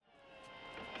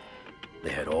They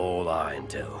had all our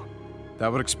intel.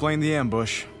 That would explain the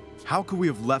ambush. How could we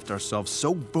have left ourselves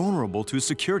so vulnerable to a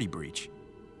security breach?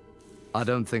 I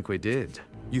don't think we did.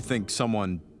 You think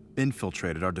someone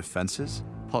infiltrated our defenses?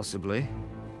 Possibly.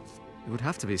 It would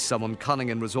have to be someone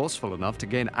cunning and resourceful enough to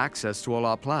gain access to all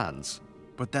our plans.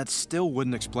 But that still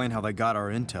wouldn't explain how they got our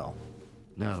intel.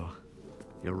 No,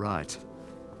 you're right.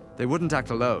 They wouldn't act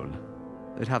alone.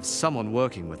 They'd have someone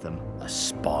working with them. A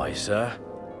spy, sir?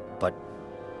 But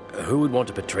who would want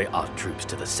to betray our troops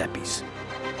to the Seppies?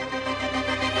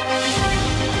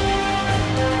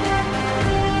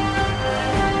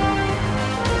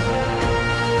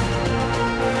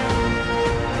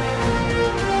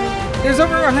 There's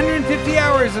over 150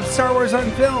 hours of Star Wars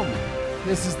on film.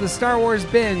 This is the Star Wars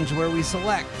Binge, where we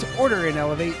select, order, and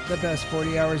elevate the best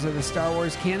 40 hours of the Star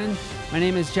Wars canon. My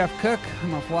name is Jeff Cook.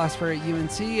 I'm a philosopher at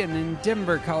UNC, and in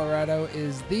Denver, Colorado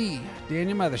is the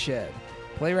Daniel Mothershed,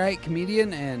 playwright,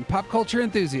 comedian, and pop culture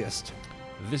enthusiast.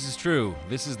 This is true.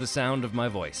 This is the sound of my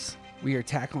voice. We are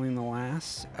tackling the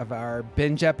last of our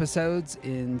binge episodes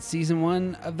in Season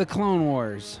 1 of The Clone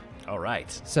Wars. All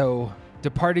right. So,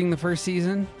 departing the first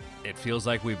season, It feels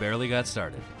like we barely got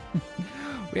started.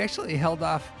 we actually held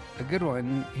off a good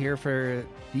one here for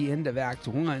the end of Act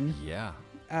 1. Yeah.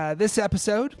 This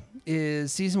episode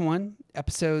is Season 1,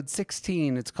 Episode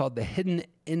 16. It's called The Hidden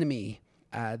Enemy.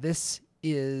 This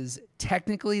is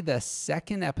technically the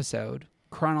second episode,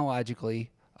 chronologically,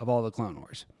 of all the Clone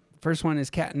Wars. First one is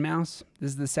Cat and Mouse.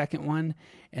 This is the second one.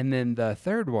 And then the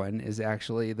third one is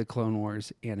actually the Clone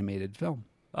Wars animated film.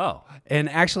 Oh. And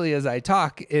actually, as I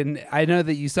talk, and I know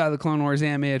that you saw the Clone Wars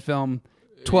animated film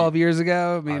 12 years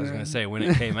ago. I was going to say, when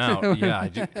it came out, yeah.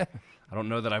 I don't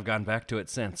know that I've gone back to it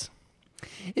since.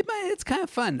 It's kind of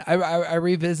fun. I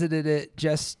revisited it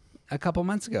just a couple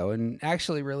months ago and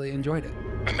actually really enjoyed it.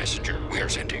 A messenger we are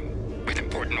sending with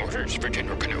important orders for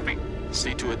General Kenobi.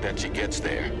 See to it that she gets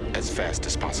there as fast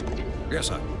as possible. Yes,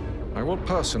 sir. I will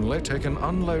personally take an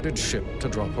unloaded ship to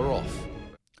drop her off.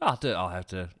 I'll have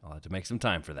to make some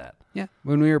time for that. Yeah.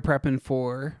 When we were prepping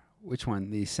for, which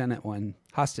one? The Senate one,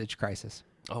 Hostage Crisis.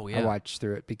 Oh, yeah. I watched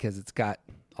through it because it's got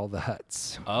all the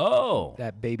Hutts. Oh.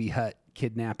 That baby Hutt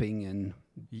kidnapping and...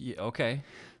 Yeah, okay.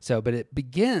 So, but it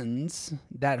begins,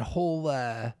 that whole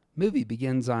movie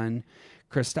begins on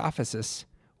Christophsis,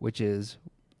 which is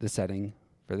the setting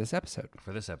for this episode.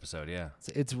 For this episode, yeah.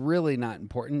 It's really not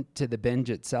important to the binge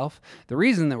itself. The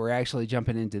reason that we're actually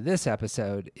jumping into this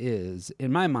episode is,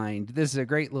 in my mind, this is a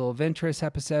great little Ventress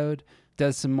episode.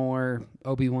 Does some more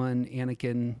Obi-Wan,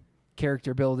 Anakin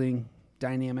character building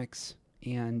dynamics.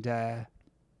 And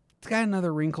it's got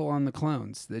another wrinkle on the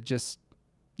clones that just,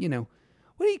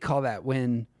 what do you call that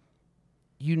when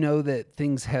you know that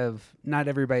things have, not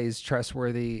everybody's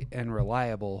trustworthy and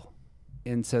reliable.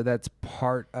 And so that's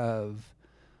part of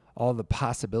all the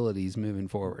possibilities moving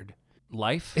forward.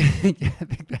 Life? Yeah, I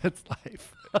think that's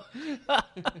life.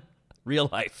 Real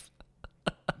life.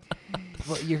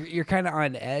 Well, you're kind of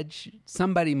on edge.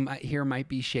 Somebody might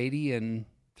be shady and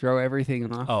throw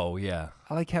everything off. Oh, yeah.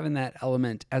 I like having that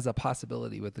element as a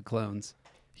possibility with the clones.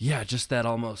 Yeah, just that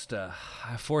almost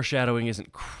foreshadowing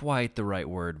isn't quite the right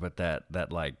word, but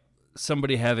that like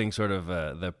somebody having sort of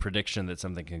the prediction that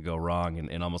something can go wrong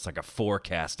and almost like a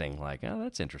forecasting, like, oh,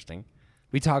 that's interesting.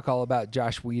 We talk all about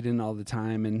Josh Whedon all the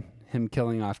time and him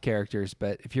killing off characters,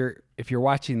 but if you're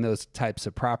watching those types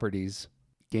of properties,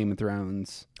 Game of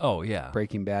Thrones, oh yeah,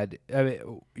 Breaking Bad, I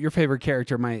mean, your favorite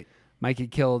character might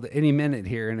get killed any minute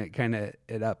here, and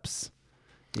it ups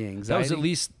the anxiety.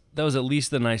 That was at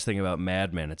least the nice thing about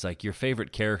Mad Men. It's like your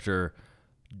favorite character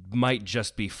might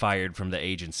just be fired from the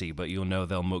agency, but you'll know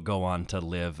they'll go on to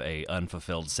live a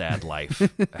unfulfilled, sad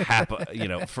life,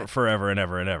 forever and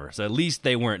ever and ever. So at least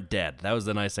they weren't dead. That was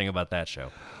the nice thing about that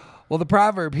show. Well, the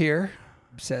proverb here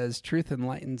says, "Truth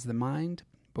enlightens the mind,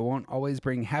 but won't always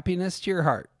bring happiness to your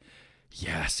heart."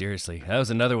 Yeah, seriously. That was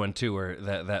another one too, where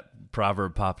that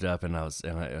proverb popped up, and I was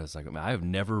like, I have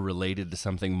never related to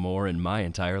something more in my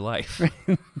entire life.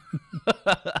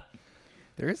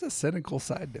 There is a cynical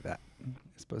side to that, I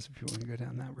suppose, if you want to go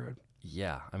down that road.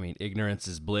 Yeah, I mean, ignorance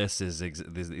is bliss is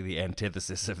the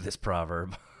antithesis of this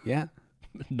proverb. Yeah.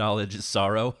 Knowledge is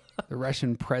sorrow. The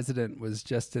Russian president was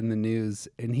just in the news,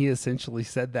 and he essentially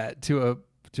said that to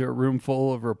a room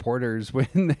full of reporters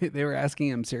when they were asking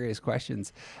him serious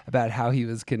questions about how he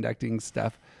was conducting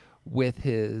stuff with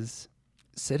his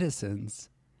citizens.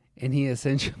 And he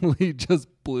essentially just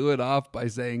blew it off by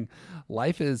saying,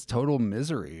 life is total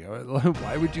misery.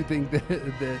 Why would you think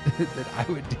that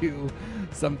I would do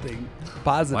something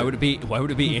positive? Why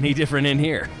would it be any different in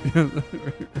here?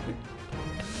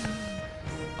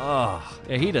 Oh,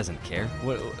 yeah, he doesn't care.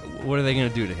 What are they going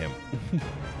to do to him?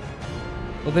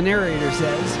 Well, the narrator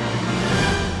says,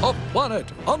 A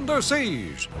planet under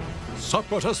siege.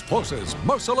 Separatist forces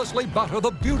mercilessly batter the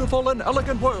beautiful and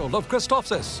elegant world of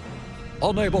Christophsis.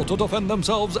 Unable to defend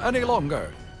themselves any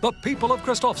longer, the people of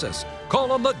Christophsis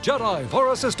call on the Jedi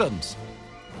for assistance.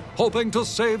 Hoping to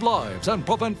save lives and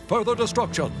prevent further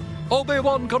destruction,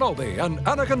 Obi-Wan Kenobi and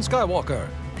Anakin Skywalker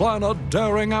plan a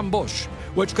daring ambush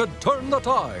which could turn the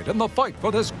tide in the fight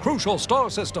for this crucial star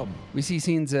system. we see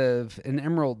scenes of an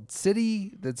Emerald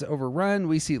City that's overrun.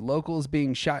 We see locals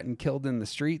being shot and killed in the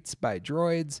streets by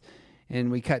droids.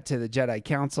 And we cut to the Jedi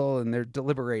Council, and they're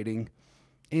deliberating.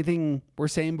 Anything we're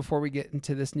saying before we get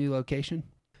into this new location?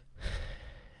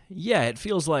 Yeah, it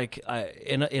feels like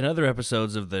in other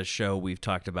episodes of the show, we've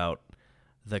talked about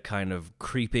the kind of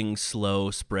creeping, slow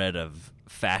spread of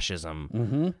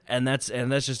fascism, and that's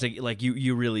just like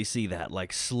you really see that,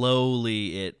 like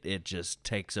slowly it just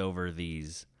takes over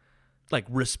these like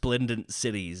resplendent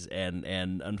cities, and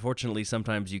unfortunately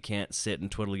sometimes you can't sit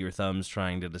and twiddle your thumbs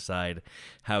trying to decide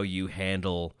how you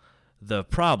handle the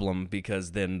problem,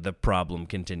 because then the problem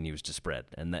continues to spread,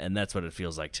 and that's what it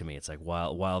feels like to me. It's like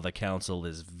while the council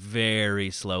is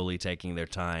very slowly taking their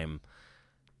time,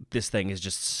 this thing is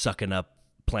just sucking up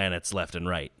planets left and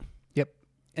right. Yep.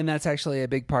 And that's actually a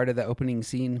big part of the opening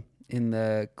scene in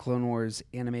the Clone Wars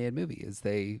animated movie, is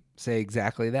they say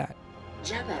exactly that.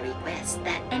 Jabba requests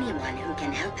that anyone who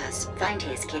can help us find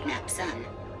his kidnapped son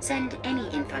send any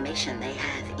information they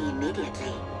have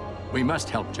immediately. We must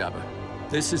help Jabba.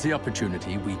 This is the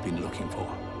opportunity we've been looking for.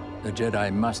 The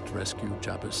Jedi must rescue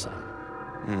Jabba's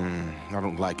son. I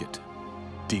don't like it,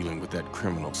 dealing with that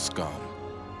criminal scum.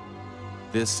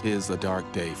 This is a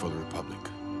dark day for the Republic.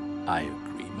 I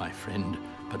agree, my friend,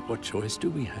 but what choice do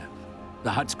we have? The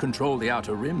Hutts control the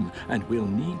Outer Rim, and we'll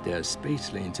need their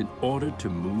space lanes in order to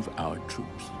move our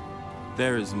troops.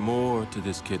 There is more to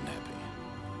this kidnapping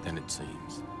than it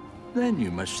seems. Then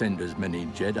you must send as many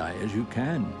Jedi as you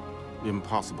can.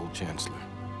 Impossible, Chancellor.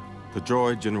 The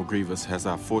droid General Grievous has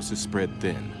our forces spread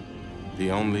thin.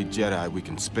 The only Jedi we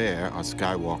can spare are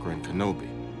Skywalker and Kenobi.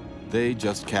 They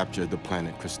just captured the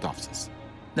planet Christophsis.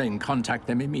 Then contact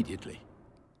them immediately.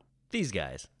 These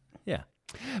guys. Yeah.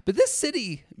 But this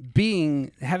city,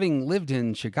 having lived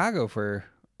in Chicago for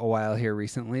a while here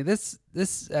recently, this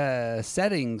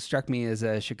setting struck me as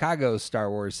a Chicago Star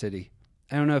Wars city.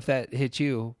 I don't know if that hit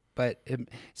you, but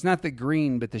it's not the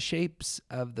green, but the shapes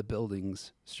of the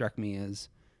buildings struck me as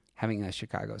having a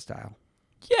Chicago style.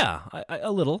 Yeah,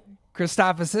 a little.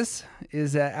 Christophsis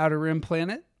is an Outer Rim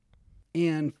planet,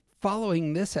 and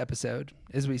following this episode,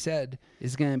 as we said,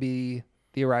 is going to be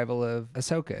the arrival of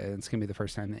Ahsoka. And it's going to be the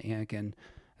first time that Anakin,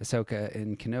 Ahsoka,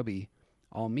 and Kenobi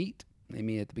all meet. They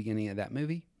meet at the beginning of that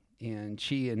movie, and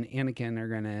she and Anakin are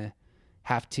going to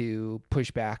have to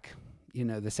push back,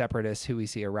 the Separatists who we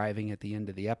see arriving at the end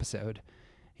of the episode.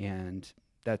 And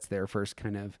that's their first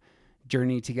kind of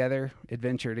journey together,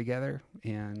 adventure together.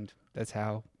 And that's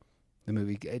how the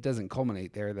movie, it doesn't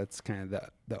culminate there. That's kind of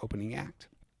the opening act.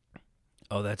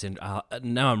 Oh,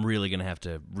 now I'm really going to have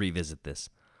to revisit this.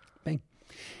 Bang.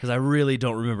 Because I really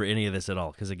don't remember any of this at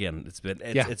all. Because again, it's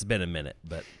been a minute.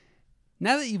 But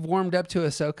now that you've warmed up to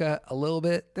Ahsoka a little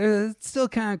bit, there's still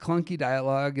kind of clunky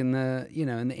dialogue, and the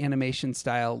animation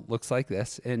style looks like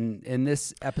this. And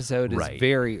this episode is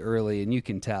very early, and you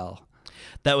can tell.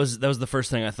 That was the first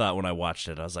thing I thought when I watched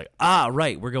it. I was like,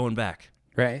 right, we're going back.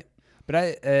 Right. But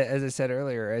as I said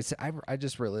earlier, I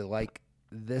just really like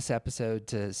this episode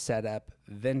to set up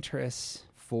Ventress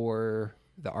for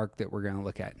the arc that we're going to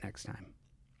look at next time.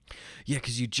 Yeah,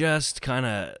 because you just kind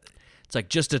of, it's like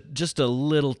just a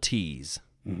little tease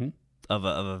of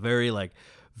a very like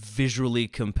visually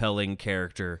compelling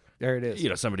character. There it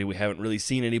is. Somebody we haven't really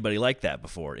seen anybody like that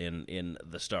before in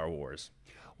the Star Wars.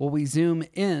 Well, we zoom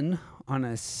in on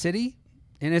a city,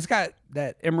 and it's got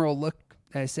that emerald look,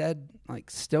 I said,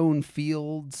 like stone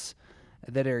fields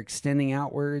that are extending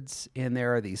outwards, and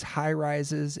there are these high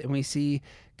rises, and we see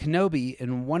Kenobi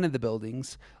in one of the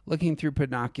buildings looking through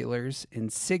binoculars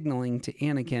and signaling to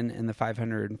Anakin in the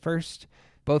 501st.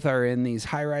 Both are in these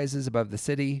high rises above the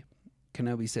city.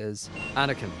 Kenobi says,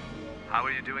 Anakin, how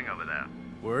are you doing over there?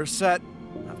 We're set.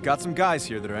 I've got some guys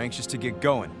here that are anxious to get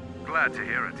going. Glad to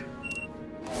hear it.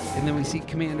 and then we see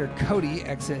Commander Cody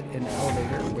exit an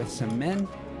elevator with some men.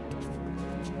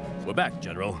 We're back,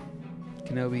 General.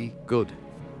 Kenobi. Good.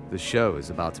 The show is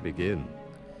about to begin.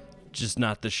 Just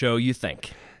not the show you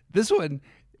think. This one,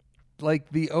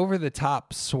 like the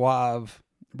over-the-top suave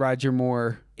Roger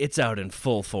Moore. It's out in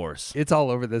full force. It's all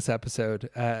over this episode,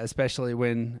 especially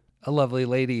when a lovely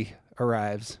lady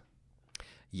arrives.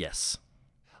 Yes.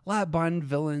 a lot of Bond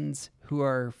villains who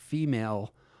are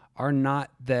female are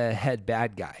not the head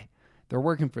bad guy. They're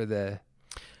working for the...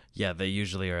 Yeah, they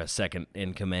usually are a second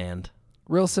in command.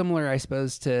 Real similar, I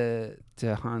suppose, to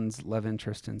Han's love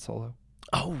interest in Solo.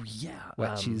 Oh, yeah.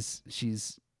 What,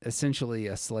 she's essentially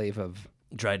a slave of...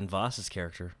 Dryden Voss's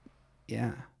character.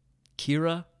 Yeah.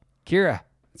 Kira,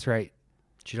 that's right.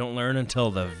 which you don't learn until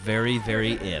the very,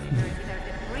 very end.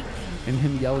 And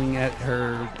him yelling at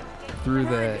her through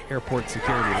the airport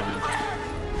security line.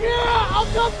 Yeah, I'll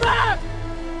come back!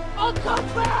 I'll come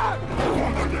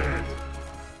back!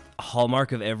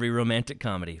 Hallmark of every romantic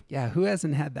comedy. Yeah, who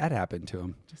hasn't had that happen to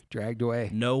him? Just dragged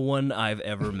away. No one I've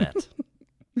ever met.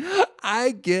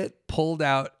 I get pulled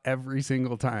out every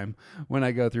single time when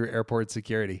I go through airport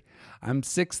security. I'm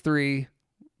 6'3".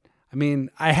 I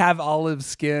mean, I have olive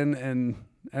skin, and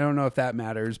I don't know if that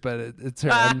matters, but it's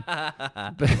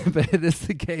but it is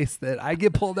the case that I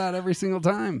get pulled out every single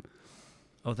time.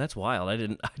 Oh, that's wild. I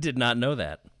did not know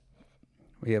that.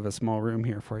 We have a small room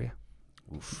here for you.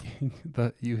 Oof.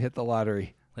 You hit the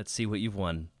lottery. Let's see what you've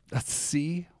won. Let's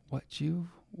see what you've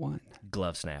won.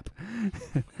 Glove snap.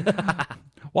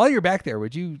 While you're back there,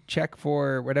 would you check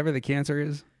for whatever the cancer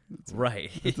is?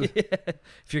 Right.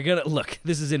 If you're going to... Look,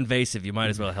 this is invasive. You might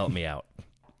as well help me out.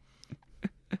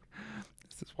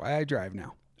 This is why I drive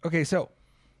now. Okay, so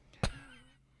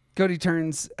Cody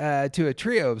turns to a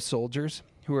trio of soldiers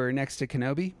who are next to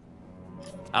Kenobi.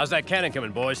 How's that cannon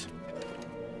coming, boys?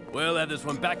 We'll have this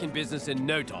one back in business in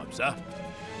no time, sir.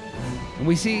 And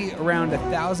we see around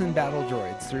 1,000 battle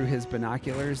droids through his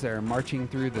binoculars that are marching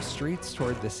through the streets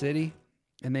toward the city.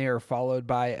 And they are followed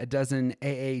by a dozen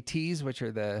AATs, which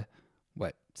are the,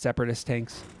 separatist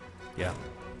tanks? Yeah.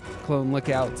 Clone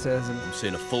Lookout says. I'm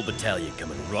seeing a full battalion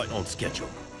coming right on schedule.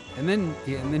 And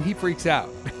then he freaks out.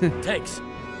 Tanks.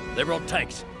 They brought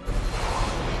tanks.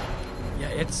 Yeah,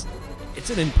 it's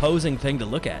an imposing thing to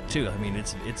look at, too. I mean,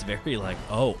 it's very like,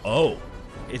 oh.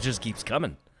 It just keeps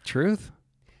coming. Truth.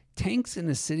 Tanks in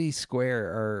a city square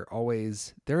are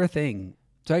always, they're a thing.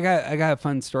 So I got a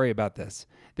fun story about this.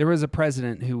 There was a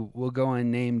president who will go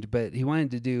unnamed, but he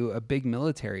wanted to do a big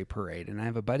military parade. And I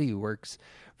have a buddy who works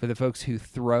for the folks who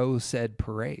throw said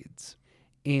parades.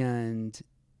 And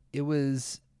it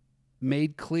was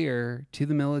made clear to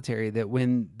the military that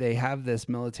when they have this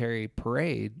military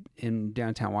parade in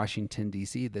downtown Washington,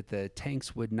 D.C., that the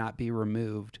tanks would not be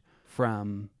removed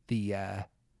from the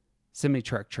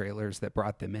semi-truck trailers that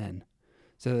brought them in.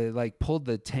 So they pulled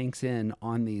the tanks in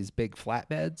on these big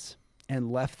flatbeds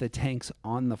and left the tanks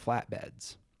on the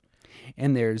flatbeds.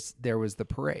 And there was the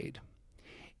parade.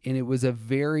 And it was a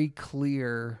very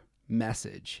clear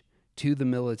message to the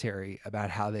military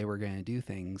about how they were going to do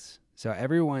things. So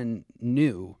everyone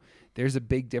knew there's a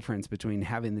big difference between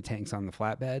having the tanks on the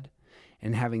flatbed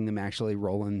and having them actually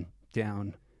rolling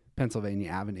down Pennsylvania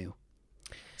Avenue.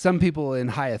 Some people in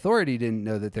high authority didn't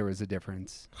know that there was a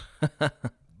difference.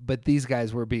 But these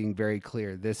guys were being very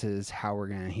clear. This is how we're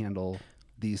going to handle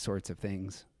these sorts of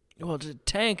things. Well,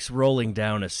 tanks rolling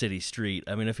down a city street.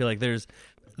 I mean, I feel like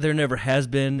there never has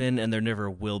been and there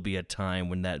never will be a time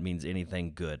when that means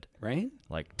anything good. Right?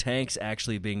 Like tanks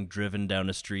actually being driven down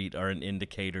a street are an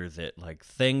indicator that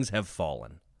things have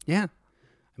fallen. Yeah.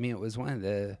 I mean, it was one of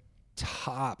the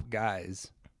top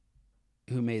guys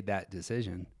who made that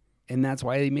decision. And that's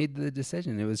why he made the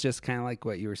decision. It was just kind of like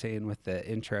what you were saying with the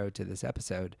intro to this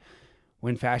episode.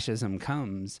 When fascism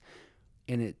comes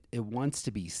and it wants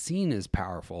to be seen as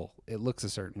powerful, it looks a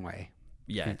certain way.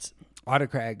 Yeah. It's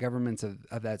autocratic governments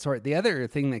of that sort. The other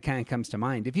thing that kind of comes to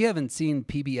mind, if you haven't seen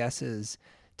PBS's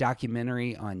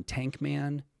documentary on Tank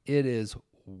Man, it is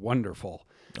wonderful.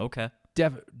 Okay.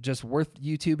 Just worth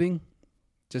YouTubing.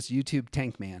 Just YouTube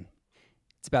Tank Man.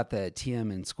 It's about the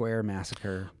Tiananmen Square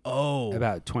massacre. Oh.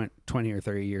 About 20 or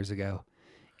 30 years ago.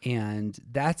 And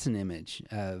that's an image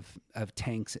of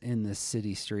tanks in the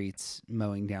city streets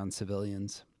mowing down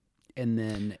civilians. And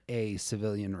then a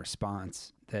civilian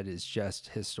response that is just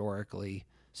historically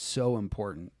so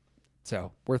important.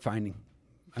 So worth finding.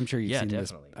 I'm sure you've seen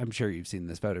definitely. this. I'm sure you've seen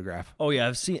this photograph. Oh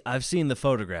yeah, I've seen the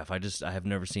photograph. I have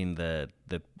never seen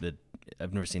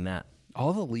I've never seen that.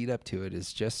 All the lead up to it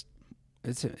is just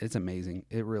it's amazing.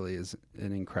 It really is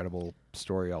an incredible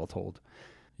story all told.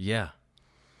 Yeah.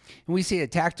 And we see a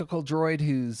tactical droid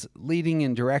who's leading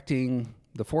and directing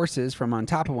the forces from on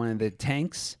top of one of the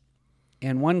tanks.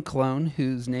 And one clone,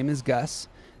 whose name is Gus,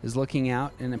 is looking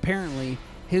out. And apparently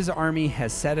his army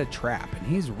has set a trap. And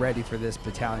he's ready for this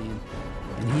battalion.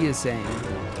 And he is saying,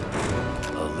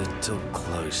 "A little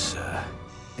closer."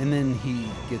 And then he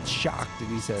gets shocked and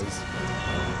he says,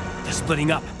 "They're splitting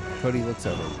up." Cody looks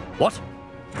over. What?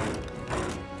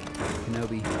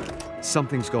 Kenobi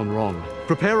Something's gone wrong.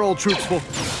 Prepare all troops for...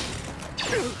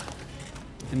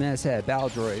 And then I said, battle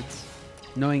droids,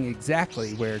 knowing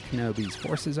exactly where Kenobi's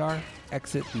forces are,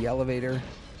 exit the elevator,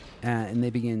 and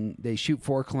they shoot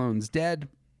 4 clones dead,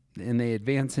 and they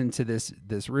advance into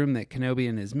this room that Kenobi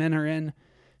and his men are in.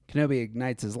 Kenobi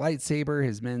ignites his lightsaber,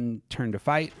 his men turn to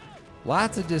fight.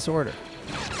 Lots of disorder.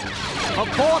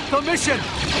 Abort the mission!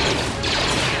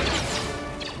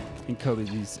 And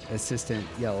Kenobi's assistant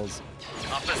yells,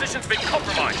 Our position's been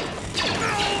compromised.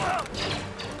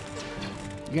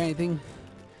 You got anything?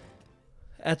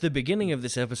 At the beginning of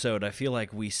this episode, I feel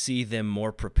like we see them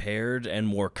more prepared and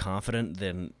more confident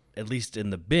than, at least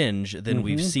in the binge, than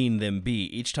we've seen them be.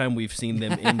 Each time we've seen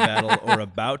them in battle or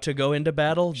about to go into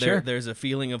battle, there's a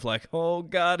feeling of like, oh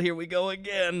God, here we go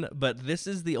again. But this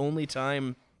is the only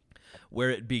time where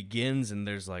it begins and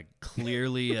there's like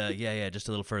clearly, just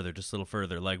a little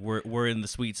further. Like we're in the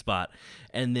sweet spot.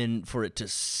 And then for it to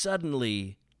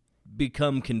suddenly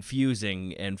become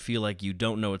confusing and feel like you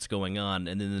don't know what's going on,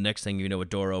 and then the next thing you know, a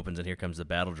door opens and here comes the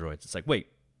battle droids. It's like, wait,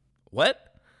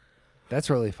 what? That's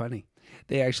really funny.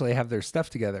 They actually have their stuff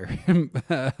together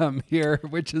here,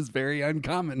 which is very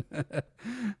uncommon.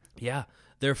 Yeah,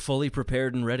 they're fully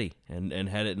prepared and ready, and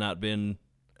had it not been,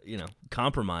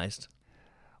 compromised.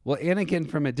 Well, Anakin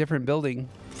from a different building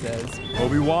says,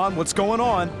 Obi-Wan, what's going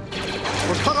on?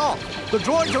 We're cut off! The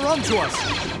droids are onto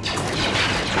us!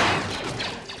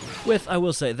 With, I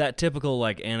will say, that typical,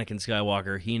 like, Anakin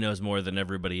Skywalker, he knows more than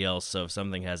everybody else, so if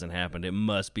something hasn't happened, it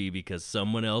must be because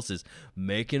someone else is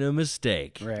making a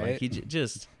mistake. Right. Like, he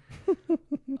just...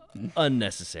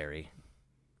 unnecessary.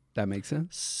 That makes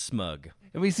sense. Smug.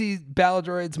 And we see battle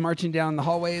droids marching down the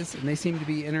hallways, and they seem to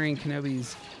be entering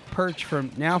Kenobi's perch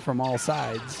from all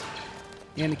sides.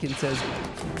 Anakin says,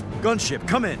 Gunship,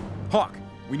 come in. Hawk,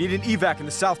 we need an evac in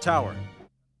the South Tower.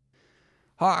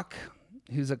 Hawk,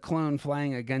 who's a clone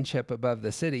flying a gunship above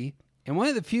the city, and one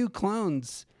of the few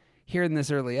clones here in this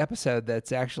early episode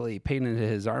that's actually painted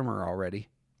his armor already.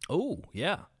 Oh,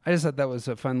 yeah. I just thought that was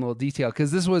a fun little detail,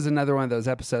 because this was another one of those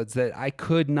episodes that I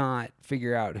could not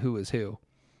figure out who was who.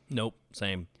 Nope,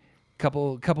 same.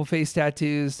 Couple face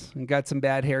tattoos, and got some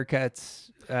bad haircuts.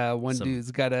 One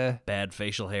dude's got a... bad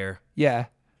facial hair. Yeah,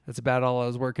 that's about all I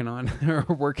was working on, or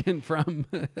working from.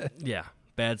 Yeah,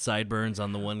 bad sideburns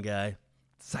on the one guy.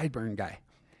 Sideburn guy.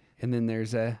 And then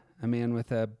there's a man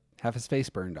with half his face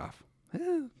burned off.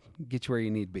 Get you where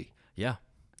you need to be. Yeah.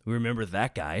 We remember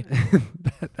that guy.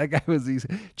 That guy was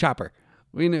Chopper.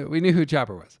 We knew who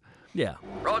Chopper was. Yeah.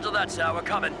 Roger that, sir. We're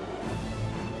coming.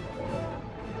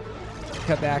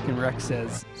 Cut back and Rex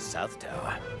says, South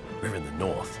Tower. We're in the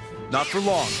north. Not for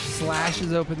long.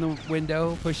 Slashes open the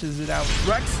window, pushes it out.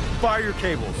 Rex, fire your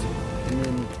cables. And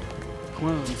then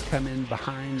clones come in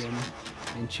behind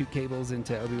and shoot cables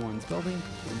into Obi-Wan's building.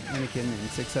 And Anakin and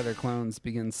 6 other clones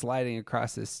begin sliding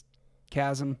across this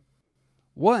chasm.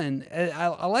 One,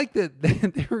 I like that they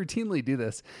routinely do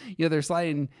this. They're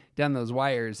sliding down those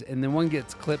wires, and then one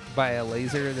gets clipped by a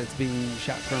laser that's being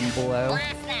shot from below.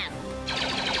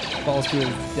 Falls to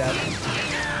his death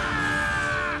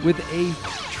with a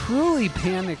truly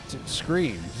panicked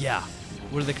scream. Yeah.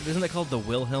 Isn't that called the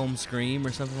Wilhelm scream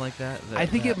or something like that? I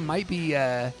think it might be,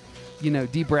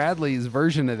 Dee Bradley's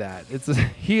version of that.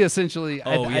 He essentially.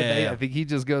 I think he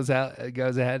just goes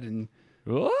ahead and.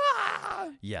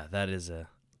 Yeah, that is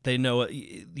they know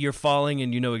you're falling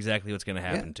and you know exactly what's going to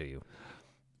happen to you.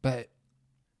 But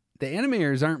the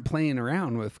animators aren't playing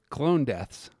around with clone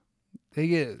deaths. They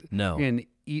get getting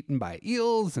eaten by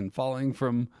eels and falling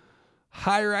from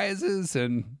high rises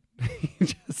and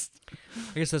just.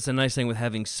 I guess that's a nice thing with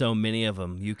having so many of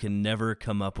them. You can never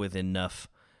come up with enough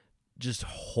just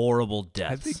horrible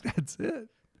deaths. I think that's it.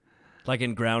 Like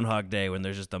in Groundhog Day when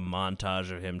there's just a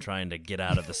montage of him trying to get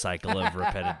out of the cycle of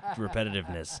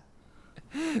repetitiveness.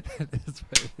 That is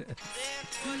what it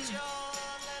is.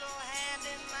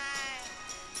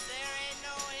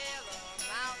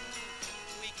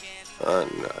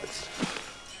 Nuts.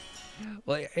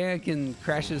 Well, Anakin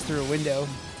crashes through a window,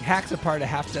 hacks apart a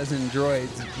half dozen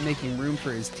droids, making room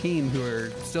for his team who are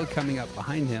still coming up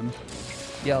behind him,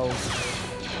 yells,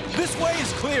 This way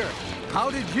is clear.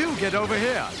 How did you get over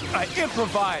here? I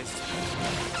improvised.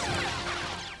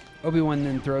 Obi-Wan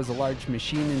then throws a large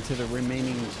machine into the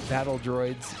remaining battle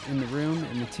droids in the room,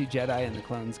 and the 2 Jedi and the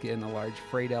clones get in a large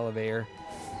freight elevator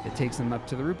that takes them up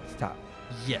to the rooftop.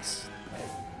 Yes.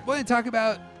 I want to talk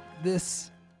about this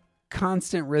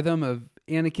constant rhythm of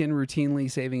Anakin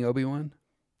routinely saving Obi-Wan.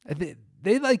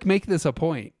 They make this a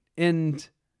point, and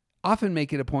often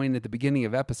make it a point at the beginning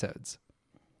of episodes.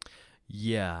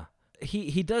 Yeah.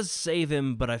 He does save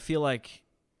him, but I feel like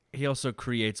he also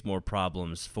creates more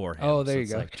problems for him. Oh, there you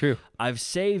it's go. like, True. I've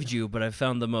saved you, but I've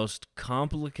found the most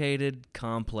complicated,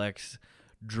 complex,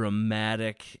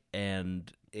 dramatic,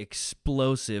 and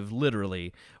explosive,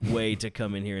 literally, way to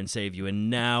come in here and save you. And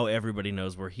now everybody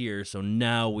knows we're here, so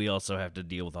now we also have to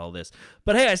deal with all this.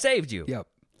 But hey, I saved you. Yep.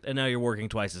 And now you're working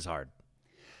twice as hard.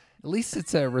 At least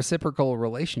it's a reciprocal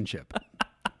relationship.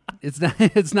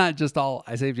 It's not just all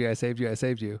I saved you, I saved you, I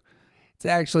saved you. It's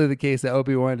actually the case that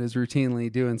Obi-Wan is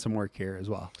routinely doing some work here as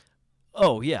well.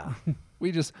 Oh yeah.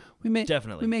 We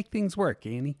Definitely. we make things work,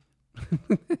 Annie.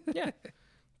 Yeah.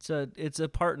 It's a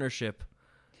partnership,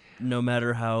 no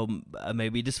matter how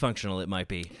maybe dysfunctional it might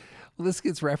be. Well, this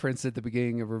gets referenced at the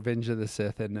beginning of Revenge of the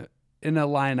Sith in a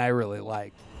line I really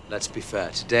like. Let's be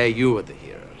fair, today you are the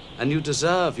hero, and you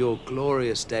deserve your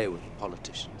glorious day with the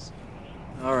politicians.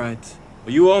 All right.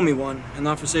 Well, you owe me one, and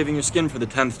not for saving your skin for the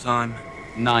 10th time.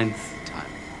 9th time.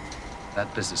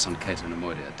 That business on Cato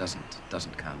Nemoidia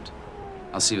doesn't count.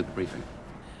 I'll see you at the briefing.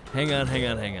 Hang on.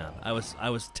 I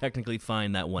was technically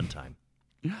fine that one time.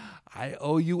 I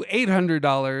owe you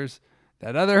 $800.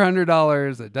 That other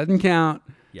 $100 that doesn't count.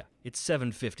 Yeah, it's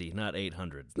 $750, not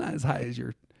 $800. It's not as high as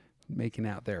you're making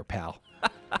out there, pal.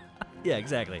 Yeah,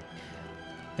 exactly.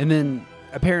 And then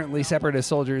apparently separatist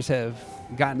soldiers have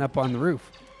gotten up on the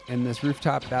roof, and this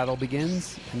rooftop battle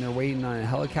begins, and they're waiting on a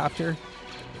helicopter.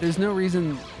 There's no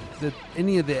reason that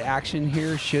any of the action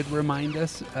here should remind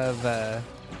us of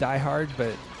Die Hard,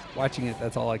 but watching it,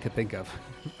 that's all I could think of.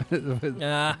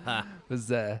 was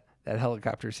that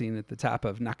helicopter scene at the top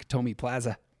of Nakatomi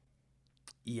Plaza.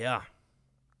 Yeah.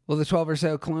 Well, the 12 or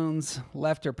so clones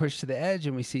left are pushed to the edge,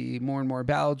 and we see more and more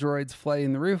battle droids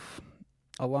flooding the roof,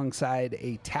 alongside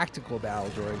a tactical battle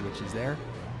droid, which is there.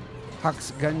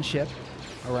 Hawk's gunship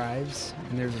arrives,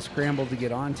 and there's a scramble to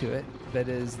get onto it. But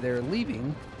as they're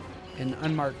leaving, an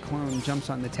unmarked clone jumps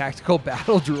on the tactical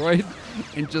battle droid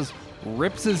and just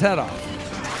rips his head off.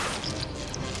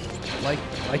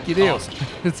 Like you do. Awesome.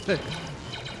 It's like,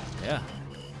 Yeah.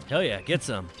 Hell yeah, get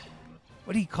some.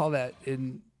 what do you call that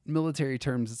in military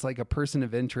terms? It's like a person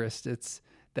of interest.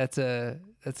 That's an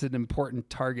important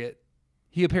target.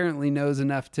 He apparently knows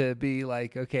enough to be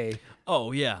like, okay.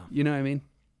 Oh, yeah. You know what I mean?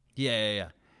 Yeah.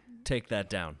 Take that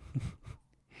down.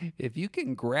 If you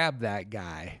can grab that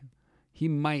guy, he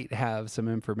might have some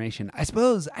information. I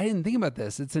suppose I didn't think about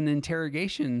this. It's an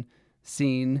interrogation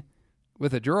scene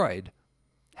with a droid.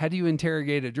 How do you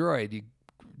interrogate a droid? You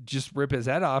just rip his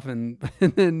head off and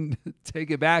then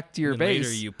take it back to your base.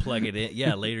 Later you plug it in.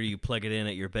 Yeah, later you plug it in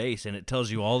at your base, and it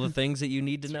tells you all the things that you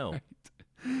need to know. Right.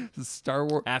 Star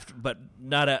Wars.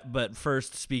 But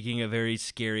first, speaking a very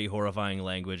scary, horrifying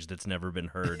language that's never been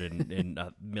heard in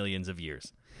millions of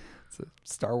years. It's a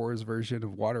Star Wars version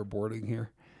of waterboarding here.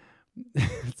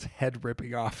 It's head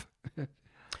ripping off.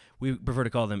 We prefer to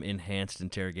call them enhanced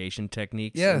interrogation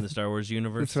techniques Yeah, in the Star Wars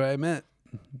universe. That's what I meant.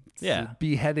 Yeah.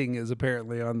 Beheading is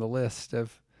apparently on the list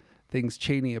of things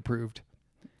Cheney approved.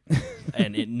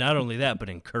 And not only that, but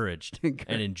encouraged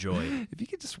and enjoyed. If you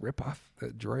could just rip off the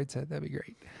droid's head, that'd be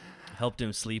great. Helped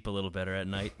him sleep a little better at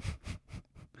night.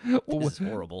 Well, it's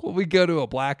horrible. Well, we go to a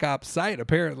Black Ops site,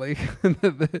 apparently.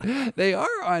 They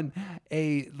are on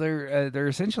they're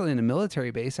essentially in a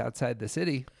military base outside the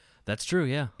city. That's true,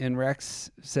 yeah. And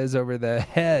Rex says over the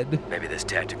head, Maybe this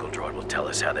tactical droid will tell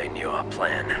us how they knew our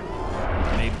plan.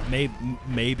 Maybe.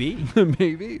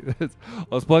 Maybe.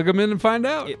 Let's plug them in and find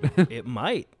out. It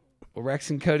might. Well, Rex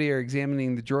and Cody are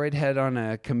examining the droid head on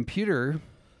a computer.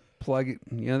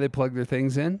 They plug their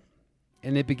things in,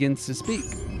 and it begins to speak.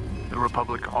 The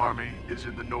Republic Army is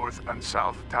in the north and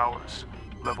south towers,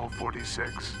 level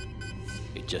 46.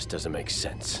 It just doesn't make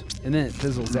sense. And then it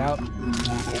fizzles out.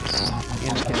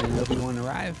 Anakin and Obi-Wan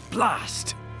arrive.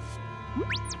 Blast!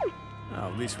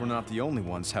 Oh, at least we're not the only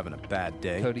ones having a bad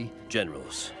day. Cody.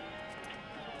 Generals.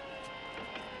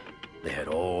 They had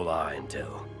all our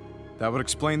intel. That would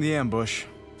explain the ambush.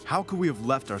 How could we have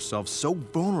left ourselves so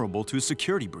vulnerable to a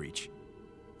security breach?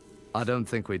 I don't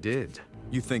think we did.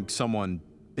 You think someone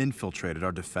infiltrated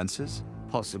our defenses?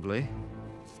 Possibly.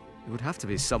 It would have to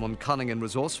be someone cunning and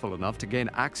resourceful enough to gain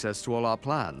access to all our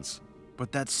plans.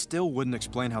 But that still wouldn't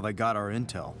explain how they got our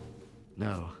intel.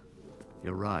 No,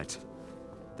 you're right.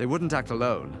 They wouldn't act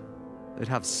alone. They'd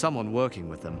have someone working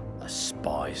with them. A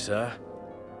spy, sir?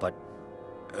 But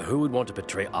who would want to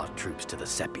betray our troops to the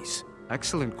Seppies?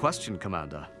 Excellent question,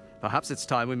 Commander. Perhaps it's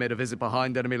time we made a visit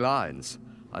behind enemy lines.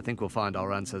 I think we'll find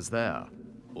our answers there.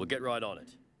 We'll get right on it.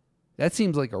 That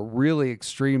seems like a really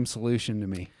extreme solution to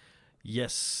me.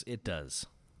 Yes, it does.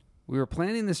 We were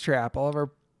planning this trap. All of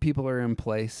our people are in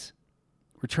place.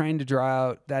 We're trying to draw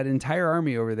out that entire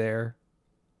army over there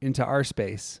into our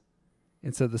space.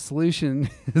 And so the solution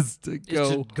is to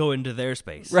go into their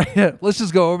space. Right. Let's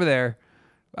just go over there.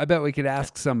 I bet we could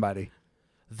ask somebody.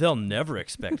 They'll never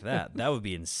expect that. That would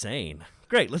be insane.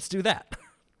 Great, let's do that.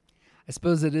 I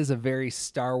suppose it is a very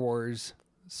Star Wars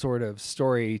sort of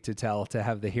story to tell, to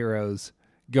have the heroes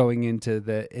going into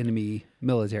the enemy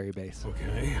military base.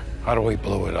 Okay. How do we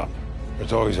blow it up?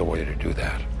 There's always a way to do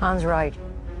that. Han's right.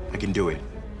 I can do it.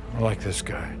 I like this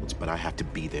guy. But I have to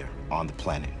be there on the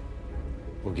planet.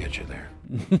 We'll get you there.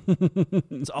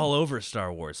 It's all over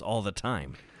Star Wars all the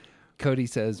time. Cody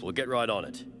says, "We'll get right on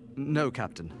it." No,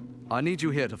 Captain. I need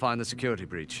you here to find the security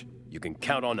breach. You can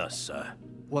count on us, sir.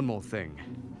 One more thing.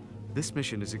 This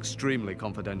mission is extremely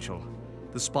confidential.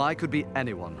 The spy could be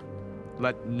anyone.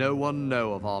 Let no one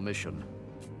know of our mission.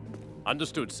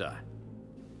 Understood, sir.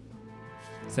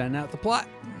 Sending out the plot.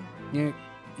 You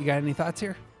got any thoughts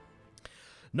here?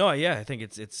 No, yeah, I think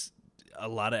it's a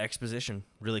lot of exposition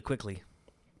really quickly.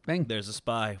 Bang. There's a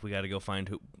spy. We got to go find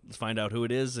out who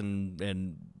it is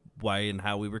and why and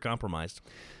how we were compromised.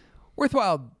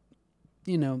 Worthwhile,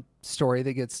 story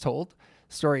that gets told.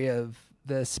 Story of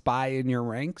the spy in your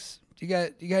ranks. You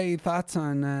got any thoughts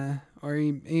on or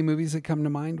any movies that come to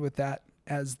mind with that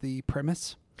as the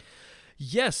premise?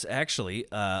 Yes, actually,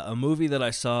 a movie that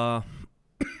I saw.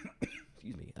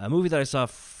 Excuse me. A movie that I saw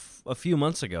a few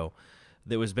months ago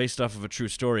that was based off of a true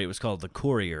story. It was called The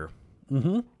Courier.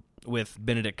 Mm-hmm. With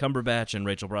Benedict Cumberbatch and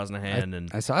Rachel Brosnahan.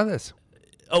 I saw this.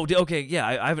 Oh, okay, yeah.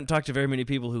 I haven't talked to very many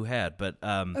people who had, but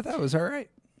I thought it was all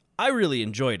right. I really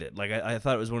enjoyed it. Like I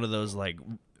thought it was one of those like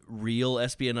real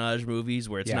espionage movies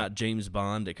where it's not James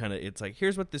Bond. It's like,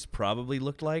 here's what this probably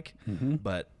looked like,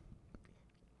 but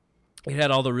it had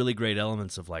all the really great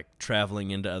elements of like traveling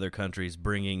into other countries,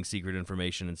 bringing secret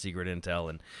information and secret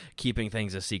intel, and keeping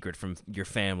things a secret from your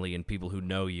family and people who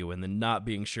know you, and then not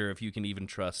being sure if you can even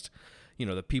trust,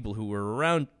 the people who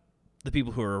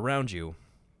are around you.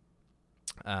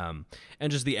 And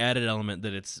just the added element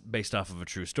that it's based off of a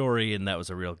true story, and that was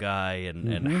a real guy,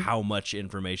 and how much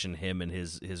information him and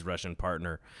his Russian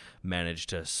partner managed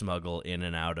to smuggle in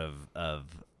and out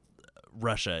of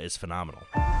Russia is phenomenal.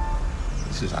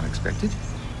 This is unexpected.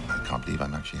 I can't believe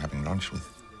I'm actually having lunch with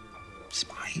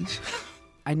spies.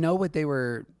 I know what they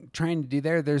were trying to do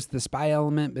there. There's the spy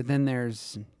element, but then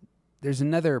there's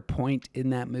another point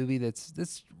in that movie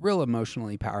that's real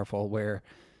emotionally powerful, where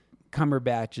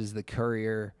Cumberbatch is the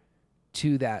courier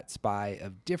to that spy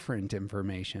of different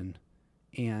information,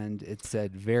 and it's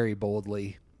said very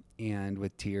boldly and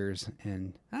with tears,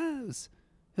 and it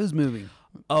was moving.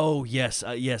 Oh yes,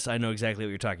 yes, I know exactly what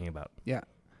you're talking about. Yeah.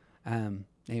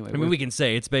 Anyway, I mean, we can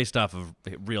say it's based off of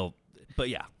real, but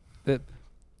yeah. The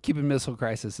Cuban Missile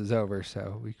Crisis is over,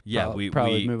 so we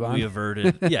probably move on. We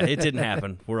averted. Yeah, it didn't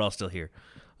happen. We're all still here.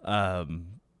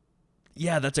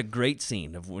 Yeah, that's a great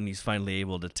scene of when he's finally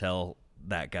able to tell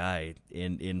that guy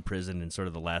in prison in sort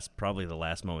of the last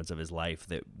moments of his life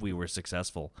that we were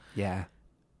successful. Yeah,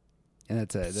 and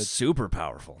that's super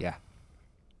powerful. Yeah,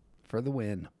 for the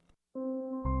win.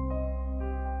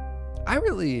 I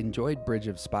really enjoyed Bridge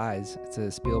of Spies. It's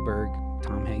a Spielberg,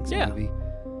 Tom Hanks movie,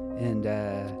 and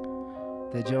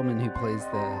the gentleman who plays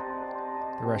the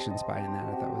Russian spy in that,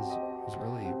 I thought was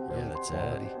really that's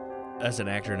quality. That's an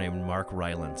actor named Mark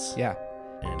Rylance. Yeah,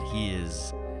 and he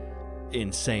is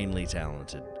insanely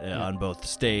talented on both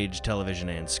stage, television,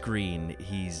 and screen.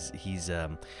 He's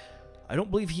I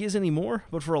don't believe he is anymore,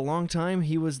 but for a long time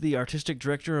he was the artistic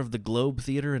director of the Globe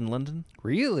Theatre in London.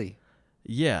 Really?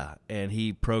 Yeah, and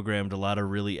he programmed a lot of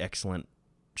really excellent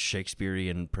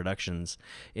Shakespearean productions,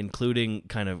 including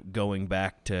kind of going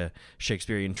back to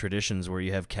Shakespearean traditions where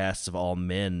you have casts of all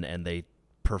men, and they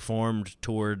performed,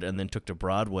 toured, and then took to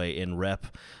Broadway in rep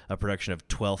a production of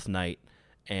Twelfth Night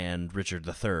and Richard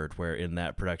III, where in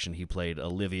that production he played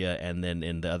Olivia, and then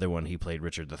in the other one he played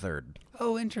Richard III.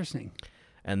 Oh, interesting.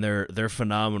 And they're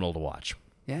phenomenal to watch.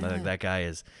 Yeah, like that guy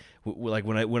is. Like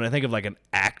when I think of like an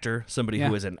actor, somebody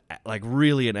who is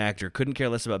really an actor, couldn't care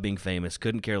less about being famous,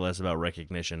 couldn't care less about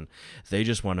recognition. They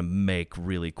just want to make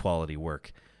really quality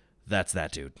work. That's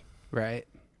that dude. Right.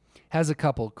 Has a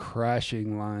couple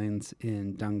crushing lines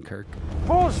in Dunkirk.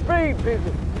 Full speed,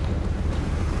 people.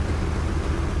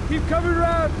 Keep coming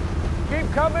round.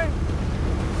 Keep coming.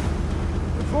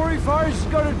 Before he fires, he's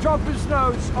got to drop his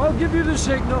nose. I'll give you the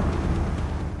signal.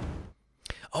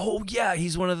 Oh, yeah,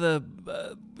 he's one of the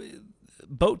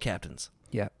boat captains.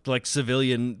 Yeah. Like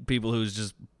civilian people who's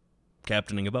just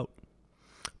captaining a boat.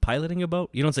 Piloting a boat?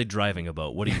 You don't say driving a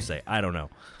boat. What do you say? I don't know.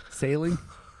 Sailing?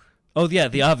 Oh, yeah,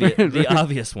 the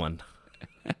obvious one.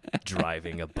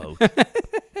 Driving a boat.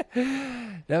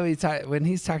 No, when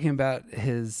he's talking about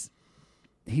his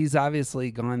he's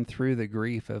obviously gone through the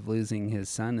grief of losing his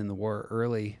son in the war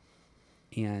early,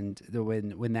 and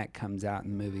when that comes out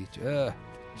in the movie,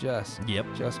 just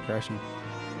crushing.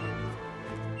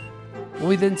 Well,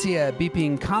 we then see a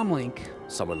beeping comlink.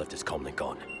 Someone left his comlink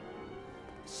on.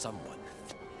 Someone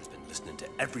has been listening to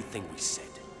everything we said.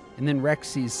 And then Rex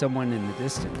sees someone in the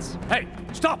distance. Hey,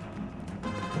 stop!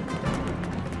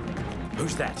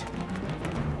 Who's that?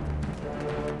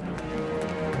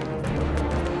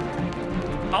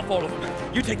 I'll follow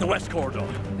them. You take the west corridor.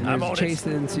 And there's a chase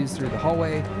that ensues through the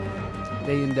hallway.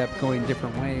 They end up going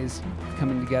different ways,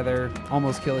 coming together,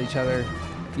 almost kill each other,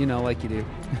 like you do.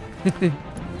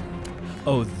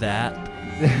 Oh, that?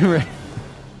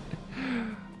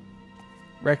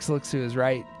 Rex looks to his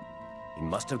right. He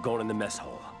must have gone in the mess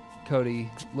hall. Cody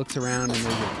looks around, and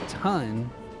there's a ton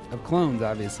of clones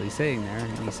obviously sitting there,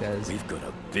 and he says, "We've got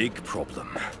a big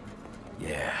problem.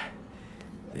 Yeah.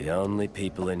 The only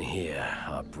people in here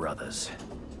are brothers."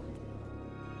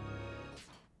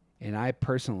 And I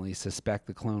personally suspect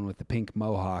the clone with the pink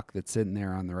mohawk that's sitting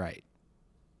there on the right.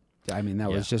 I mean, that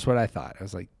was just what I thought. I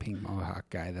was like, pink mohawk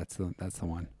guy, that's the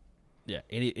one. Yeah,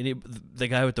 the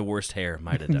guy with the worst hair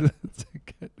might have done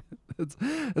it.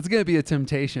 That's going to be a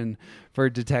temptation for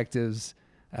detectives,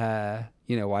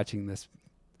 watching the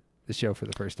show for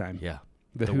the first time. Yeah,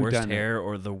 the worst hair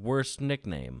or the worst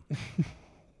nickname.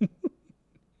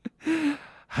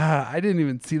 I didn't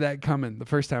even see that coming the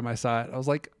first time I saw it. I was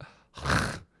like,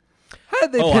 how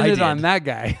did they pin it on that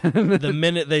guy? The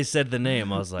minute they said the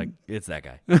name, I was like, it's that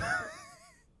guy.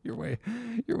 You're way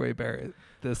better at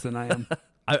this than I am.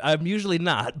 I'm usually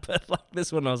not, but like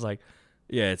this one, I was like,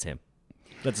 yeah, it's him.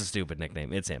 That's a stupid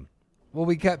nickname. It's him. Well,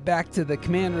 we cut back to the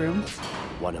command room.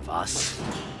 One of us?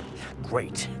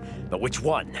 Great. But which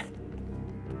one?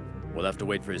 We'll have to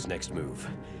wait for his next move.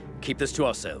 Keep this to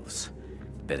ourselves.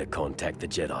 Better contact the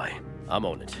Jedi. I'm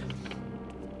on it.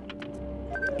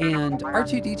 And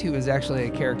R2-D2 is actually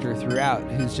a character throughout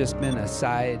who's just been a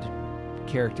side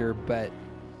character, but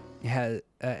has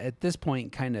at this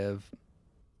point kind of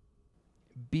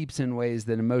beeps in ways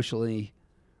that emotionally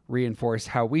reinforce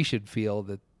how we should feel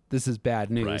that this is bad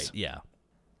news. Right, yeah.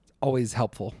 Always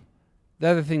helpful. The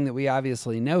other thing that we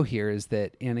obviously know here is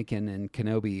that Anakin and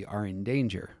Kenobi are in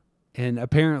danger. And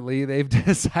apparently they've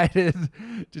decided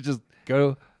to just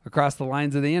go across the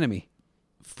lines of the enemy.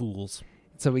 Fools.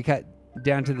 So we cut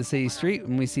down to the city street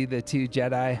and we see the two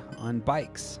Jedi on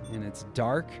bikes. And it's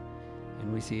dark.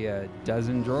 And we see a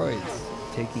dozen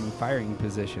droids taking firing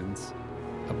positions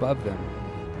above them.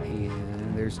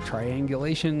 And there's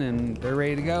triangulation and they're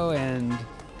ready to go. And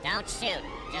don't shoot.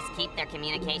 Just keep their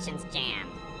communications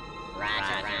jammed.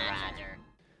 Roger.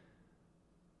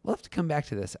 we'll have to come back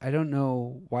to this. I don't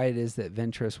know why it is that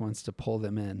Ventress wants to pull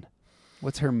them in.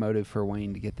 What's her motive for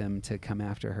wanting to get them to come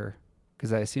after her?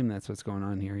 Because I assume that's what's going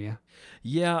on here, yeah?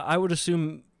 Yeah, I would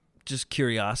assume just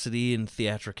curiosity and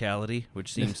theatricality,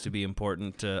 which seems to be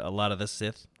important to a lot of the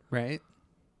Sith. Right.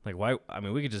 Like, why? I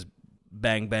mean, we could just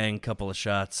bang, couple of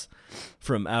shots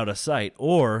from out of sight.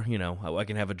 Or, you know, I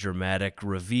can have a dramatic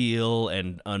reveal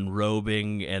and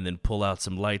unrobing and then pull out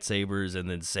some lightsabers and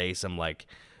then say some, like,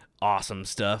 awesome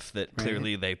stuff that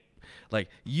clearly they... Like,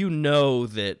 you know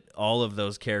that all of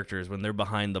those characters, when they're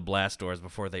behind the blast doors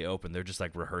before they open, they're just,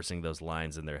 like, rehearsing those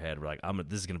lines in their head. We're like,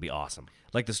 this is going to be awesome.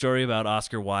 Like the story about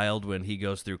Oscar Wilde when he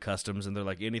goes through customs and they're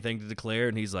like, anything to declare?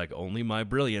 And he's like, only my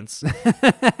brilliance.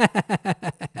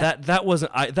 That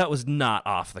was not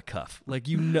off the cuff. Like,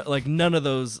 you know, like, none of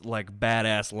those, like,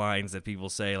 badass lines that people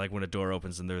say, like, when a door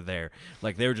opens and they're there.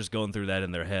 Like, they were just going through that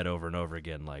in their head over and over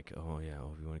again. Like, oh, yeah,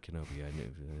 Obi-Wan Kenobi, I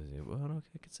knew. Well,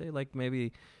 I could say, like,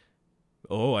 maybe...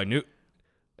 Oh, I knew.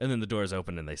 And then the doors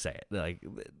open and they say it. Like,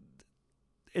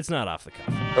 it's not off the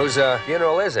cuff. Whose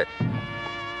funeral is it?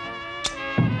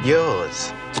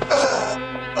 Yours.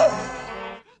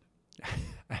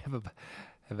 I have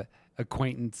a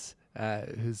acquaintance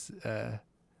who's a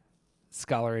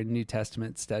scholar in New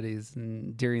Testament studies,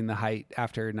 and during the height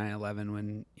after 9/11,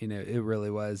 when it really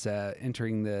was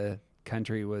entering the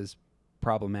country was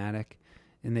problematic,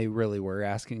 and they really were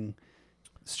asking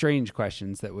strange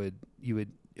questions that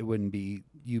it wouldn't be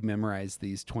you memorize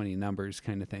these 20 numbers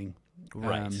kind of thing,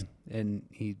 right? And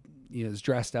he is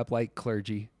dressed up like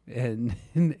clergy, and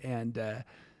the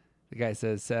guy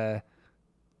says,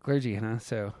 "Clergy, huh?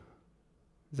 So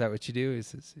is that what you do?" He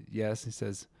says, "Yes." He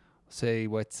says, "Say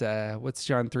what's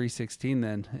John 3:16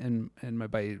 then?" And my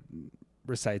buddy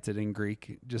recites it in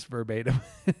Greek, just verbatim.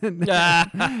 and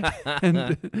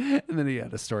then he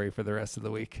had a story for the rest of the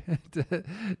week to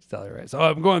tell her, right? So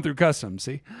I'm going through customs,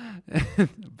 see?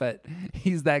 But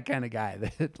he's that kind of guy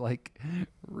that, like,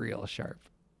 real sharp.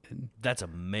 and That's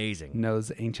amazing.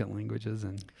 knows ancient languages.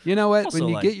 And you know what? Also, when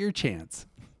you like- get your chance.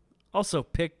 Also,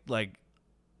 pick like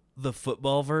the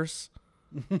football verse.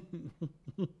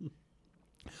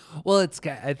 Well,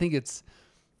 I think it's,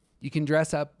 you can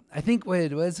dress up. I think what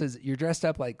it was is you're dressed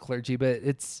up like clergy, but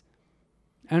it's,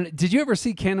 did you ever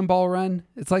see Cannonball Run?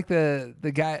 It's like the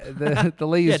guy, the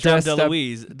ladies Yeah, dressed up. Dom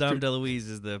DeLuise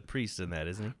is the priest in that,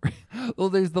 isn't he? Well,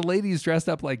 there's the ladies dressed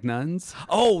up like nuns.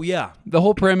 Oh yeah. The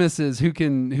whole premise is who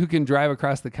can drive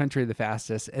across the country the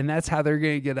fastest, and that's how they're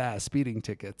going to get speeding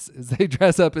tickets. Is they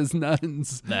dress up as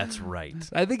nuns. That's right.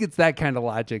 I think it's that kind of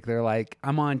logic. They're like,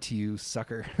 "I'm on to you,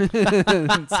 sucker."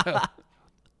 So,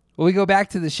 well, we go back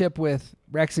to the ship with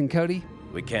Rex and Cody.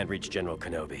 We can't reach General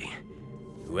Kenobi.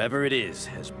 Whoever it is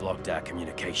has blocked our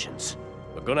communications.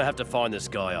 We're gonna have to find this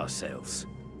guy ourselves.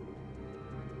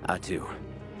 R2,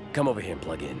 come over here and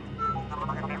plug in.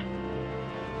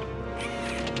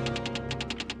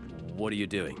 What are you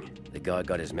doing? The guy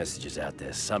got his messages out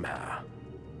there somehow.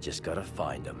 Just gotta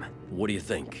find him. What do you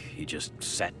think? He just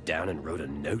sat down and wrote a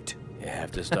note? You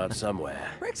have to start somewhere.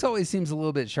 Rex always seems a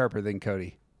little bit sharper than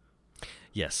Cody.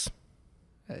 Yes.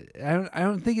 I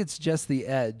don't think it's just the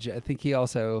edge. I think he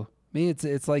also,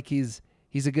 it's like he's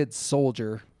a good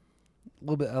soldier,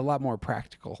 a lot more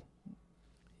practical.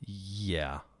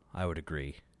 Yeah, I would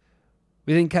agree.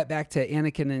 We then cut back to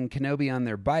Anakin and Kenobi on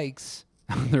their bikes.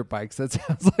 On their bikes. That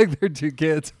sounds like they're two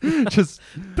kids. Just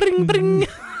bring, bring.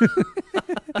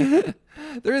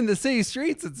 They're in the city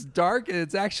streets. It's dark, and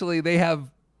it's actually, they have,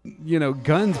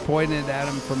 guns pointed at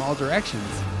them from all directions.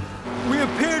 We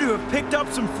appear to have picked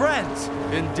up some friends.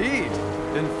 Indeed.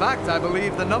 In fact, I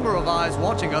believe the number of eyes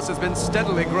watching us has been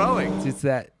steadily growing. It's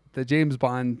that the James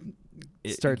Bond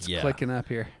starts clicking up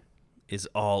here. Is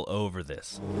all over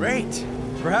this. Great.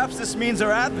 Perhaps this means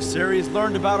our adversary has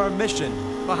learned about our mission.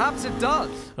 Perhaps it does.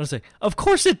 I would say, of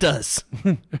course it does.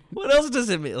 What else does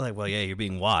it mean? Like, well, yeah, you're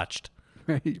being watched.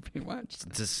 Right, you're being watched.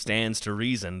 It just stands to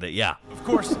reason that, yeah. Of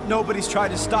course, nobody's tried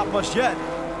to stop us yet.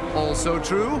 Also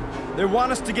true. They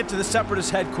want us to get to the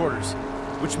Separatist headquarters,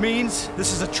 which means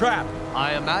this is a trap.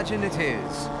 I imagine it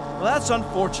is. Well, that's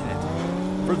unfortunate.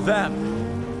 For them.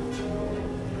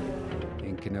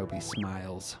 And Kenobi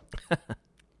smiles.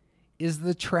 Is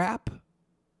the trap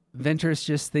Ventress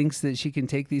just thinks that she can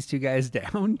take these two guys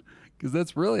down? Because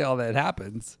that's really all that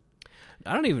happens.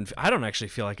 I don't actually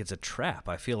feel like it's a trap.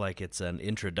 I feel like it's an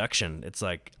introduction. It's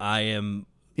like,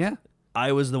 Yeah.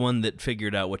 I was the one that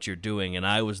figured out what you're doing, and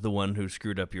I was the one who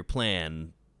screwed up your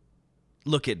plan.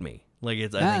 Look at me. Like,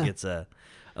 I think it's a,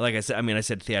 like I said, I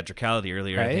said theatricality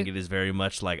earlier. Right. I think it is very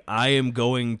much like, I am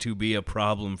going to be a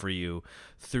problem for you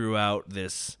throughout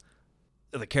this.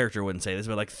 The character wouldn't say this,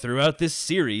 but like throughout this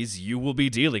series, you will be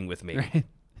dealing with me. Right.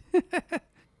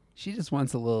 She just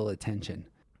wants a little attention.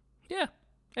 Yeah,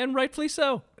 and rightfully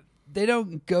so. They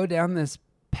don't go down this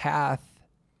path,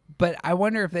 but I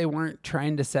wonder if they weren't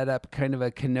trying to set up kind of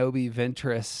a Kenobi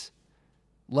Ventress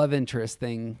love interest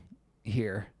thing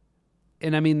here.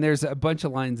 And there's a bunch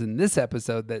of lines in this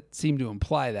episode that seem to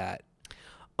imply that.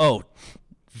 Oh,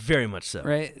 very much so.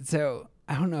 Right? So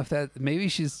I don't know if that, maybe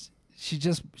she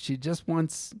just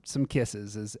wants some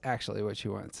kisses is actually what she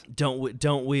wants.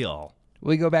 Don't we all?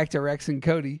 We go back to Rex and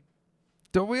Cody.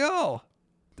 Don't we all?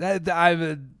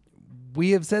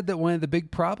 We have said that one of the big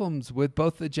problems with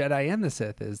both the Jedi and the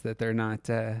Sith is that they're not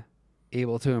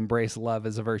able to embrace love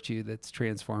as a virtue that's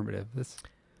transformative.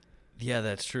 Yeah,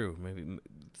 that's true. Maybe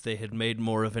if they had made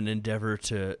more of an endeavor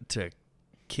to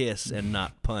kiss and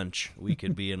not punch, we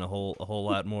could be in a whole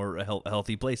lot more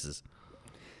healthy places.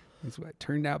 That's what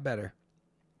turned out better.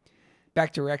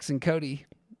 Back to Rex and Cody.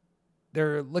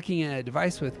 They're looking at a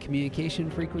device with communication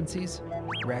frequencies.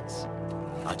 Rex.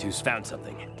 R2's found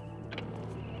something.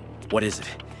 What is it?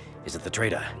 Is it the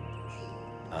traitor?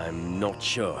 I'm not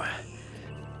sure.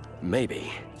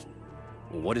 Maybe.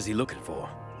 What is he looking for?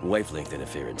 Wavelength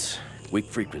interference. Weak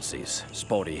frequencies.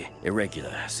 Spotty.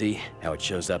 Irregular. See how it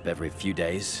shows up every few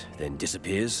days, then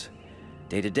disappears?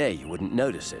 Day to day, you wouldn't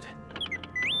notice it.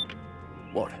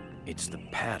 What? It's the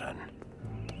pattern.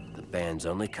 The band's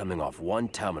only coming off one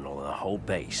terminal in the whole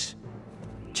base.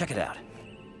 Check it out.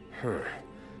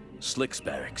 Slick's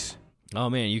barracks. Oh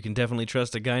man, you can definitely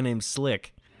trust a guy named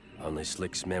Slick. Only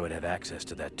Slick's men would have access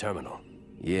to that terminal.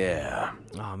 Yeah.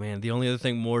 Oh man, the only other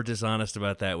thing more dishonest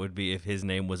about that would be if his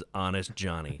name was Honest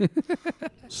Johnny.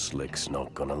 Slick's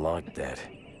not gonna like that.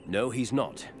 No, he's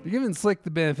not. You're giving Slick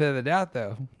the benefit of the doubt,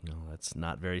 though. No, that's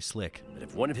not very slick. But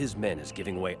if one of his men is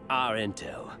giving away our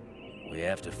intel, we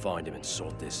have to find him and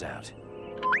sort this out.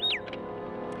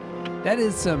 That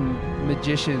is some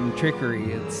magician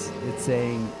trickery. It's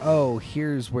saying, oh,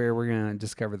 here's where we're going to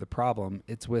discover the problem.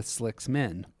 It's with Slick's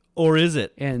men. Or is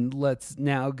it? And let's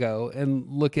now go and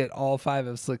look at all 5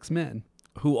 of Slick's men.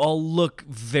 Who all look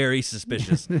very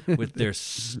suspicious with their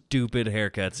stupid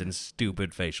haircuts and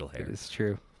stupid facial hair. It's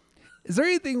true. Is there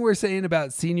anything we're saying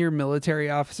about senior military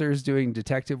officers doing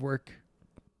detective work?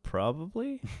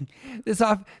 Probably. This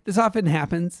often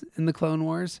happens in the Clone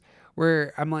Wars,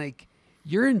 where I'm like,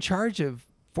 you're in charge of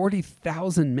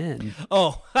 40,000 men.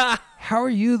 Oh, how are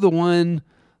you the one,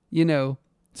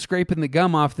 scraping the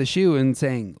gum off the shoe and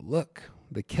saying, look,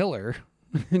 the killer,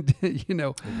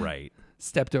 right,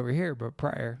 stepped over here, but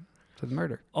prior to the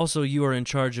murder. Also, you are in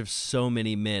charge of so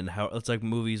many men. It's like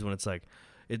movies when it's like,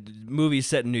 movies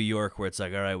set in New York where it's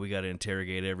like, all right, we got to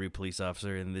interrogate every police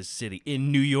officer in this city.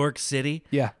 In New York City?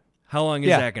 Yeah. How long is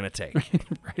that going to take?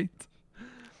 Right.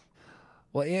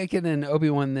 Well, Anakin and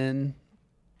Obi-Wan then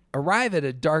arrive at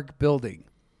a dark building.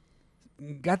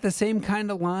 Got the same kind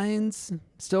of lines,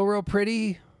 still real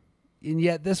pretty, and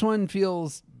yet this one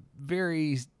feels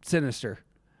very sinister.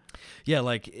 Yeah,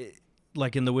 like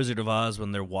in The Wizard of Oz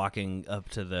when they're walking up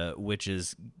to the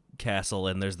witch's castle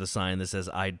and there's the sign that says,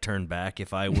 I'd turn back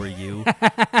if I were you.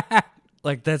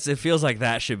 Like it feels like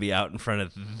that should be out in front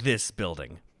of this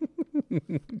building.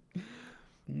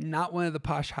 Not one of the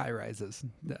posh high-rises.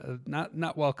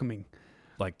 Not welcoming.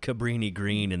 Like Cabrini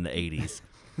Green in the 80s.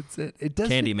 That's it. It does.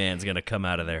 Candyman's going to come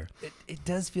out of there. It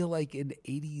does feel like an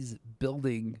 80s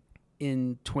building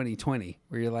in 2020,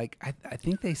 where you're like, I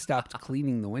think they stopped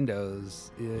cleaning the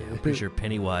windows. I'm pretty sure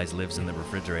Pennywise lives in the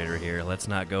refrigerator here. Let's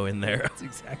not go in there. That's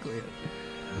exactly it.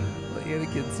 Well,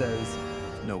 Anakin says,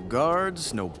 no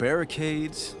guards, no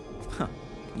barricades. Huh.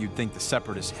 You'd think the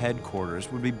Separatist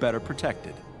headquarters would be better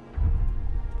protected.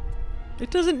 It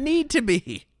doesn't need to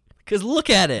be. Because look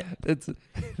at it.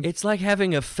 It's like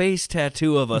having a face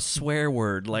tattoo of a swear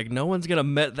word. Like, no one's going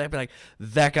to be like,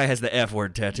 that guy has the F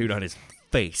word tattooed on his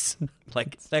face.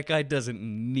 Like, that guy doesn't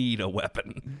need a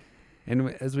weapon. And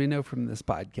as we know from this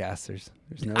podcast,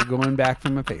 there's no going back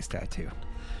from a face tattoo.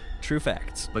 True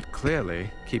facts. But clearly,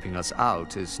 keeping us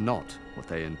out is not what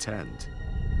they intend.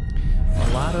 A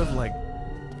lot of,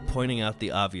 pointing out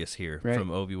the obvious here right.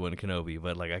 from Obi-Wan Kenobi.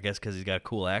 But, I guess because he's got a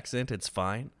cool accent, it's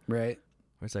fine. Right.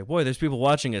 It's like, boy, there's people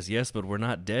watching us. Yes, but we're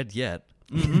not dead yet.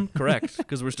 Mm-hmm, correct,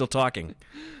 because we're still talking.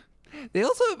 They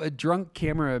also have a drunk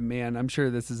cameraman. I'm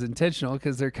sure this is intentional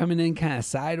because they're coming in kind of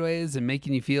sideways and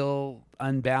making you feel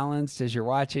unbalanced as you're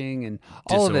watching. And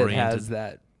all of it has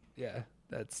that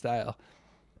style.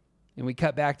 And we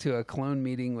cut back to a clone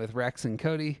meeting with Rex and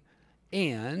Cody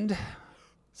and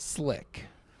Slick,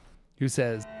 who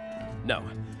says,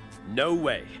 No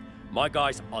way. My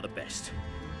guys are the best.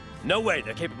 No way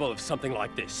they're capable of something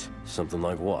like this. Something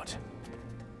like what?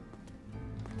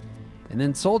 And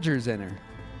then soldiers enter.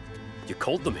 You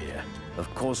called them here?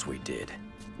 Of course we did.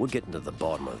 We're getting to the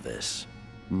bottom of this.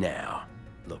 Now,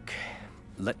 look,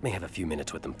 let me have a few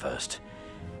minutes with them first.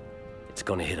 It's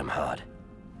gonna hit them hard.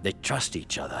 They trust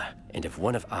each other, and if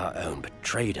one of our own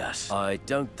betrayed us, I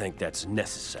don't think that's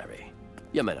necessary.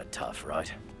 Your men are tough,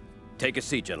 right? Take a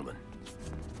seat, gentlemen.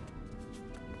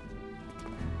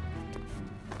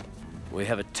 We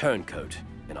have a turncoat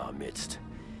in our midst,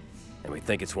 and we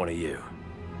think it's one of you.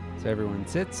 So everyone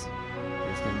sits.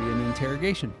 There's going to be an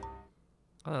interrogation.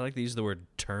 Oh, I like to use the word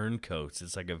turncoats.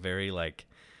 It's like a very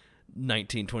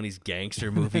 1920s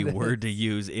gangster movie word to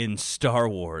use in Star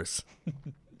Wars.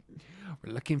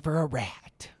 We're looking for a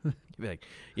rat. You'd be like,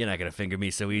 you're not going to finger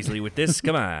me so easily with this.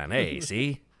 Come on. Hey,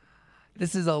 see?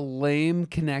 This is a lame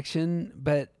connection,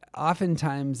 but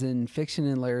oftentimes in fiction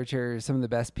and literature, some of the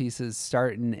best pieces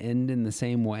start and end in the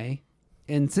same way.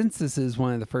 And since this is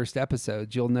one of the first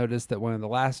episodes, you'll notice that one of the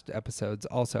last episodes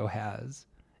also has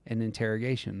an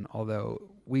interrogation, although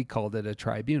we called it a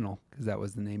tribunal because that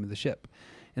was the name of the ship.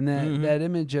 And that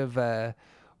image of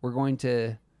we're going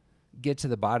to get to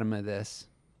the bottom of this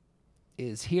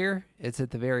is here. It's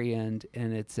at the very end,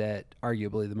 and it's at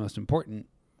arguably the most important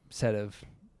set of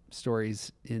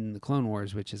stories in the Clone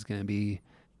Wars, which is going to be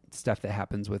stuff that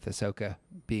happens with Ahsoka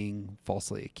being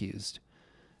falsely accused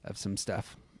of some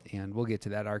stuff. And we'll get to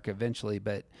that arc eventually,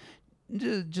 but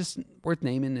just worth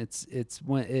naming. It's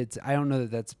I don't know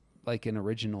that that's like an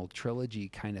original trilogy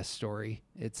kind of story.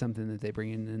 It's something that they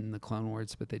bring in the Clone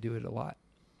Wars, but they do it a lot.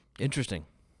 Interesting.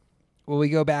 Well, we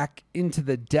go back into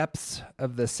the depths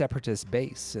of the Separatist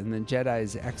base, and the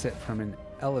Jedi's exit from an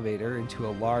elevator into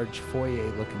a large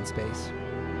foyer-looking space.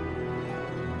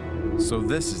 So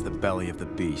this is the belly of the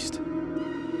beast.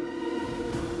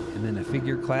 And then a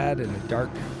figure clad in a dark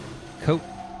coat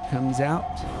comes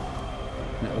out,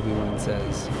 and Obi-Wan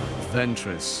says,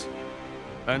 Ventress.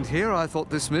 And here I thought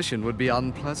this mission would be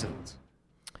unpleasant.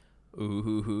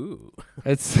 Ooh.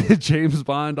 It's James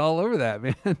Bond all over that,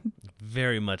 man.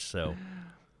 Very much so.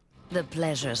 The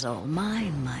pleasure's all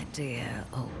mine, my dear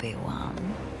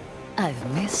Obi-Wan.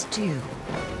 I've missed you.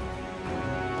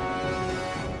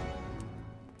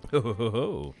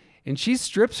 And she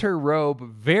strips her robe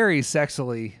very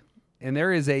sexily, and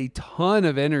there is a ton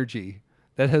of energy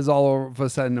that has all of a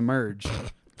sudden emerged.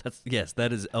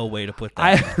 That is a way to put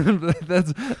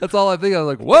that. That's all I think. I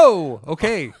was like, whoa,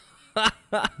 okay.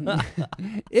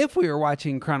 If we were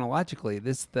watching chronologically,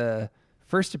 this is the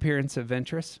first appearance of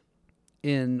Ventress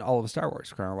in all of Star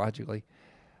Wars chronologically.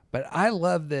 But I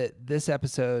love that this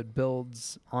episode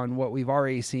builds on what we've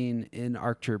already seen in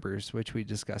ARC Troopers, which we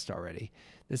discussed already.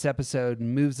 This episode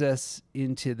moves us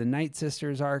into the Night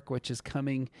Sisters arc, which is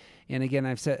coming. And again,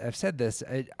 I've said this.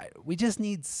 We just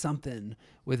need something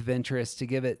with Ventress to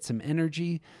give it some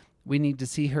energy. We need to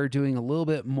see her doing a little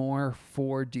bit more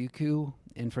for Dooku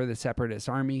and for the Separatist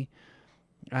army.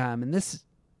 And this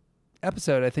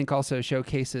episode, I think, also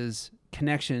showcases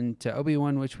connection to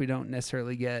Obi-Wan, which we don't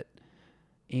necessarily get,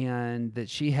 and that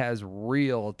she has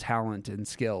real talent and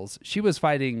skills. She was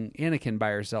fighting Anakin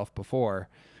by herself before.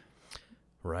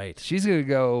 Right. She's going to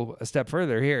go a step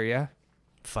further here, yeah?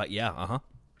 Yeah.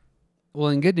 Well,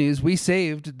 in good news, we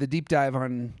saved the deep dive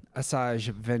on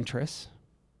Asajj Ventress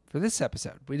for this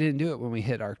episode. We didn't do it when we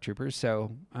hit ARC Troopers,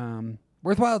 so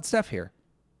worthwhile stuff here.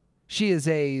 She is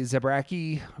a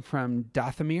Zabraki from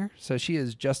Dathomir, so she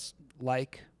is just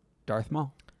like Darth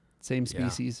Maul. Same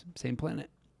species, same planet.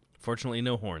 Fortunately,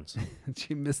 no horns.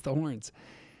 She missed the horns.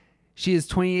 She is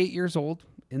 28 years old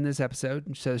in this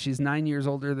episode, so she's 9 years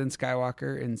older than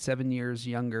Skywalker and 7 years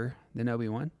younger than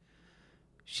Obi-Wan.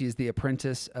 She is the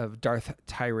apprentice of Darth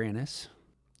Tyrannus.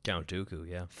 Count Dooku,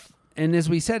 yeah. And as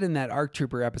we said in that ARC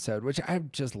Trooper episode, which I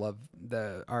just love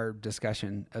our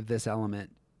discussion of this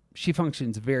element, she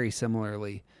functions very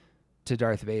similarly to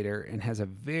Darth Vader and has a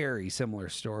very similar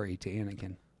story to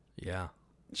Anakin. Yeah.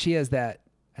 She has that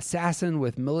assassin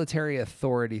with military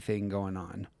authority thing going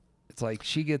on. It's like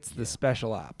she gets the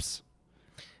special ops.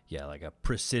 Yeah, like a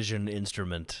precision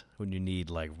instrument. When you need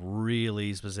like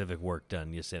really specific work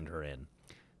done, you send her in.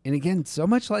 And again, so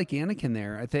much like Anakin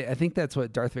there. I think that's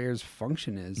what Darth Vader's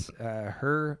function is.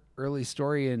 Her early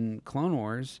story in Clone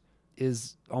Wars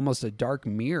is almost a dark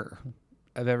mirror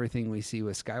of everything we see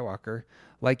with Skywalker.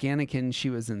 Like Anakin, she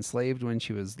was enslaved when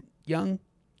she was young.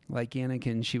 Like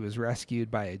Anakin, she was rescued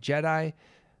by a Jedi.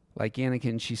 Like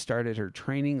Anakin, she started her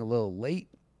training a little late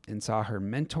and saw her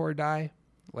mentor die.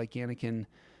 Like Anakin,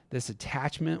 this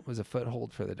attachment was a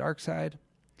foothold for the dark side.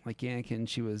 Like Anakin,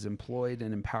 she was employed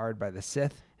and empowered by the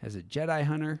Sith as a Jedi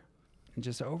hunter, and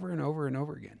just over and over and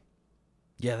over again.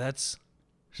 Yeah,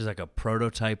 she's like a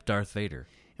prototype Darth Vader.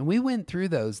 And we went through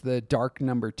the dark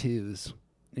number 2s,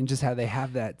 and just how they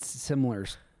have that similar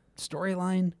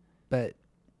storyline. But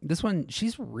this one,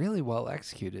 she's really well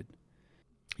executed.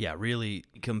 Yeah, really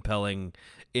compelling,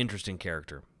 interesting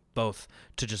character. Both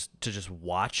to just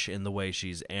watch in the way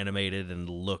she's animated and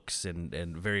looks and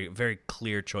very, very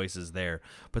clear choices there.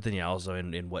 But then also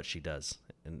in what she does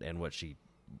and what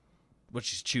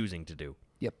she's choosing to do.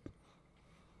 Yep.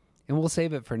 And we'll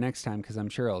save it for next time because I'm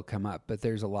sure it'll come up. But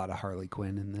there's a lot of Harley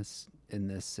Quinn in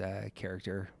this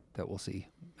character that we'll see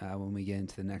when we get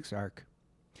into the next arc.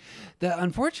 The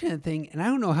unfortunate thing, and I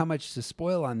don't know how much to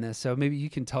spoil on this, so maybe you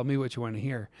can tell me what you want to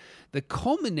hear. The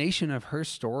culmination of her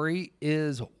story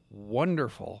is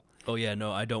wonderful. Oh yeah,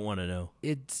 no, I don't want to know.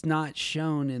 It's not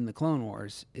shown in the Clone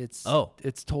Wars. It's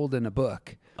told in a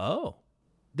book. Oh.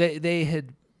 They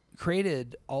had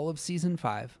created all of season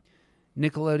 5.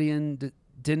 Nickelodeon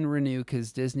didn't renew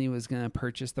because Disney was going to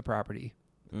purchase the property.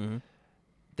 Mm-hmm.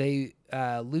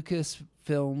 Lucas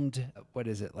filmed,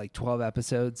 12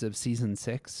 episodes of season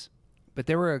 6. But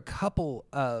there were a couple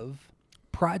of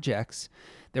projects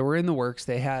that were in the works.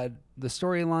 They had the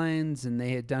storylines and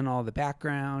they had done all the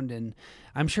background. And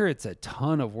I'm sure it's a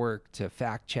ton of work to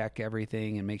fact check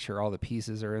everything and make sure all the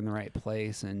pieces are in the right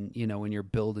place. And, when you're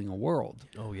building a world.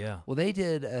 Oh, yeah. Well, they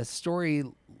did a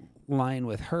storyline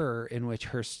with her in which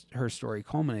her story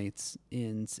culminates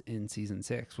in season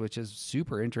 6, which is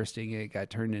super interesting. It got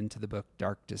turned into the book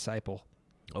Dark Disciple.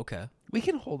 Okay. We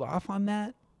can hold off on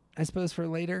that, I suppose, for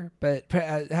later. But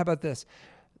how about this?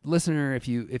 Listener, if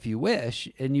you wish,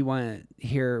 and you want to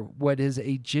hear what is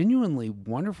a genuinely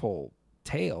wonderful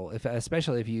tale,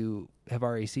 especially if you have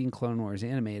already seen Clone Wars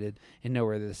animated and know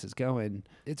where this is going,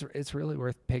 it's really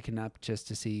worth picking up just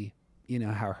to see,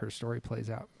 how her story plays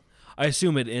out. I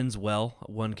assume it ends well.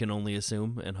 One can only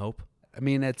assume and hope. I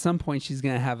mean, at some point she's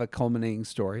going to have a culminating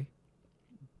story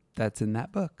that's in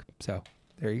that book. So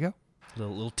there you go.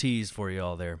 Little tease for you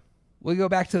all there. We go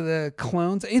back to the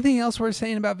clones. Anything else worth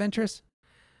saying about Ventress?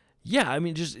 Yeah, I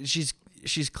mean, just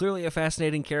she's clearly a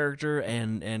fascinating character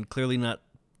and clearly not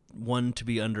one to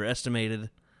be underestimated.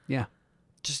 Yeah.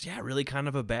 Just, really kind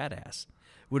of a badass.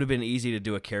 Would have been easy to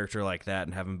do a character like that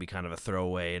and have him be kind of a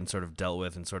throwaway and sort of dealt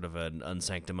with in sort of an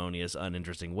unsanctimonious,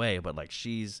 uninteresting way. But, like,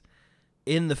 she's,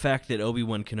 in the fact that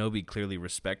Obi-Wan Kenobi clearly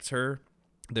respects her,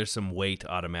 there's some weight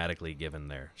automatically given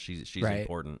there. She's Right.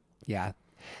 important. Yeah.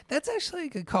 That's actually a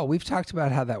good call. We've talked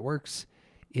about how that works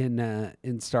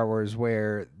in Star Wars,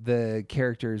 where the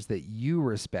characters that you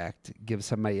respect give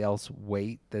somebody else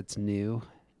weight that's new,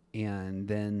 and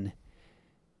then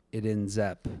it ends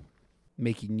up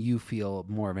making you feel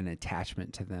more of an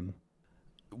attachment to them.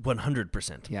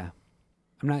 100%. Yeah.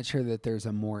 I'm not sure that there's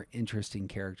a more interesting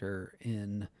character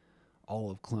in all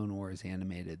of Clone Wars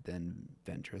animated than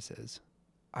Ventress is.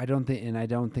 I don't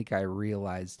think I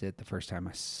realized it the first time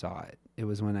I saw it. It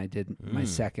was when I did my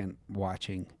second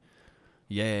watching.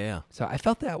 Yeah. So I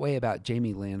felt that way about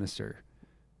Jaime Lannister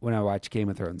when I watched Game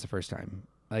of Thrones the first time.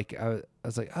 Like I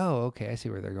was like, oh, okay, I see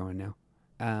where they're going now.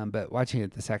 But watching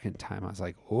it the second time, I was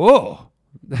like, whoa!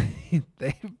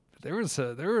 There was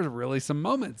really some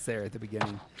moments there at the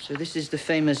beginning. So this is the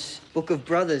famous Book of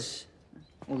Brothers.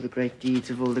 All the great deeds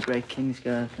of all the great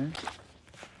Kingsguard, huh?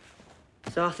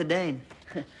 It's Arthur Dane.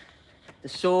 The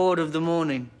Sword of the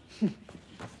Morning.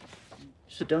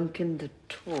 Sir Duncan the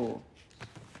Tall.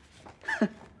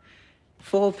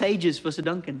 4 pages for Sir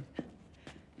Duncan.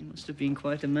 He must have been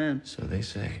quite a man. So they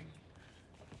say.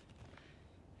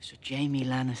 Sir Jaime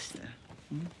Lannister.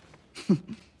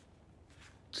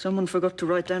 Someone forgot to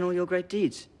write down all your great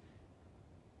deeds.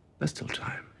 There's still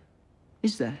time.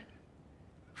 Is there?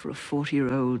 For a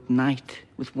 40-year-old knight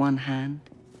with one hand?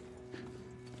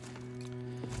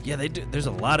 Yeah, they do. There's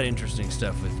a lot of interesting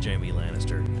stuff with Jaime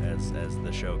Lannister as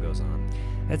the show goes on.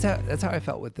 That's how I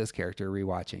felt with this character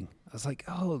rewatching. I was like,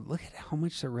 oh, look at how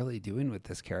much they're really doing with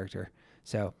this character.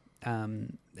 So,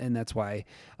 and that's why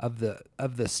of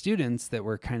the students that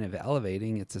we're kind of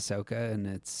elevating, it's Ahsoka and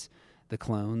it's the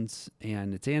clones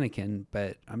and it's Anakin,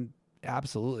 but I'm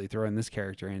absolutely throwing this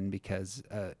character in because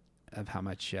of how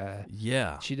much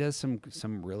she does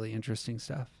some really interesting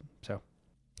stuff. So.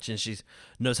 She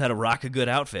knows how to rock a good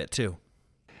outfit, too.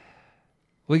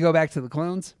 We go back to the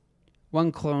clones.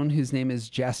 One clone, whose name is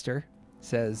Jester,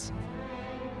 says,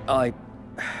 I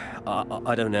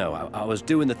don't know. I was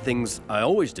doing the things I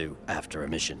always do after a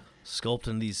mission.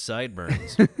 Sculpting these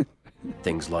sideburns.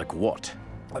 Things like what?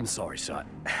 I'm sorry, sir.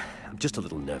 I'm just a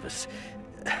little nervous.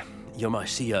 You're my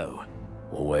CO.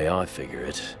 Well, the way I figure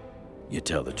it, you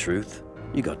tell the truth,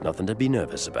 you got nothing to be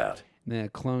nervous about. And a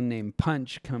clone named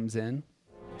Punch comes in.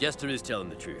 Jester is telling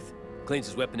the truth. Cleans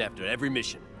his weapon after every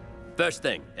mission. First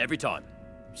thing, every time.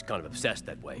 He's kind of obsessed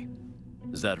that way.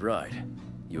 Is that right?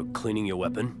 You were cleaning your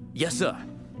weapon? Yes, sir.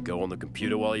 Go on the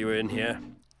computer while you were in here?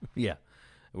 Yeah.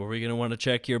 Were we going to want to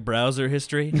check your browser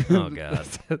history? Oh, God.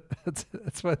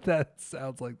 that's what that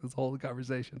sounds like, this whole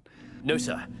conversation. No,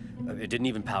 sir. It didn't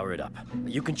even power it up.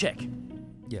 You can check.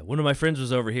 Yeah, one of my friends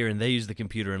was over here, and they used the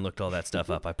computer and looked all that stuff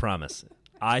up, I promise.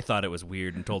 I thought it was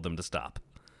weird and told them to stop.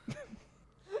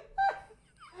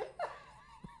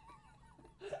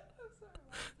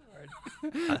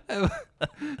 I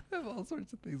have all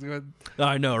sorts of things going.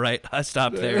 I know, right? I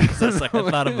stopped there because I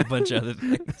thought of a bunch of other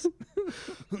things.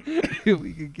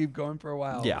 We can keep going for a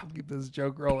while. Yeah. Keep this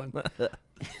joke rolling.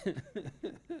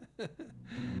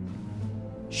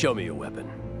 Show me your weapon.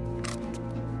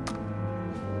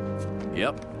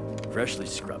 Yep, freshly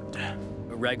scrubbed.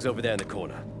 Rag's over there in the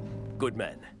corner. Good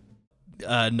man.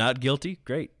 Not guilty?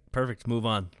 Great. Perfect. Move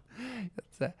on.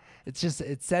 It's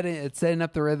setting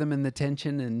up the rhythm and the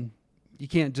tension, and you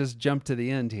can't just jump to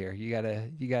the end here. You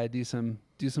gotta do some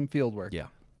field work. Yeah.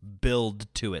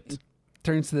 Build to it.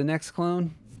 Turns to the next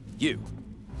clone. You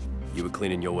were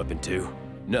cleaning your weapon too?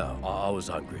 No, I was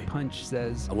hungry. Punch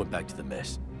says, I went back to the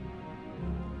mess.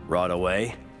 Right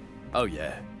away? Oh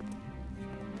yeah.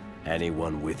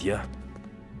 Anyone with you?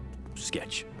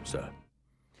 Sketch, sir.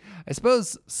 I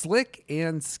suppose slick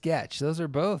and sketch. Those are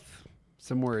both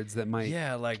some words that might.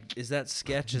 Yeah, like, is that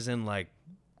sketch as in, like,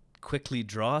 quickly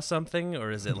draw something? Or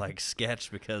is it, like,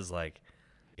 sketch because, like,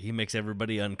 he makes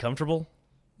everybody uncomfortable?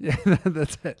 Yeah,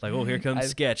 that's it. Like, oh, here comes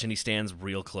Sketch, and he stands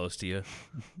real close to you.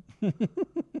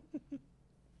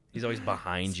 He's always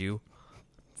behind you.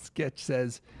 Sketch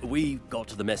says, we got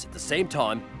to the mess at the same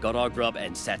time, got our grub,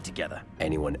 and sat together.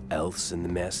 Anyone else in the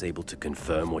mess able to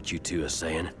confirm what you two are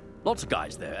saying? Lots of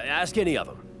guys there. Ask any of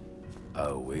them.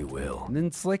 Oh, we will. And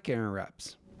then Slick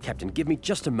interrupts. Captain, give me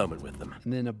just a moment with them.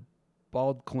 And then a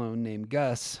bald clone named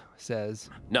Gus says,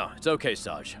 No, it's okay,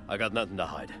 Sarge. I got nothing to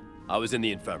hide. I was in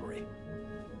the infirmary.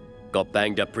 Got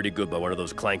banged up pretty good by one of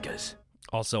those clankers.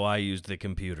 Also, I used the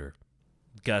computer.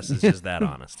 Gus is just that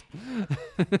honest.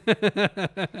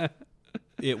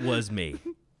 It was me.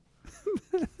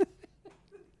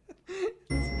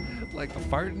 Like a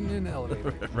fart in an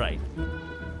elevator. Right.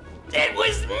 It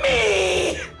was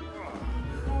me!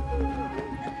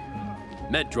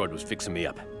 Metroid was fixing me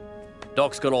up.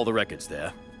 Doc's got all the records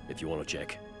there, if you want to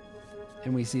check.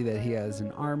 And we see that he has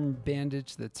an arm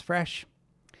bandage that's fresh.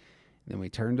 Then we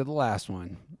turn to the last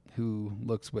one, who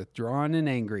looks withdrawn and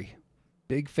angry.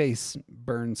 Big face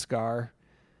burn scar.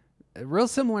 Real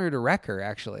similar to Wrecker,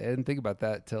 actually. I didn't think about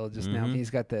that till just now. He's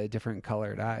got the different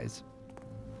colored eyes.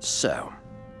 So,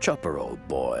 Chopper, old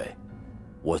boy,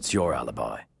 what's your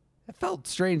alibi? It felt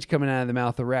strange coming out of the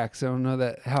mouth of Rex. I don't know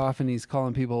that how often he's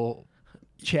calling people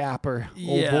chap or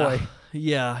old boy.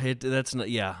 Yeah, that's not.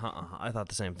 Yeah, I thought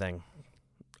the same thing.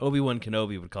 Obi-Wan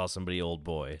Kenobi would call somebody old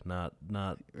boy, not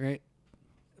right.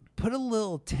 Put a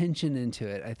little tension into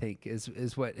it, I think,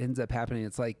 is what ends up happening.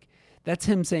 It's like that's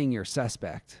him saying you're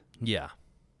suspect. Yeah,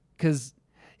 because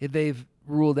they've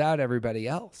ruled out everybody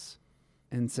else,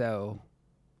 and so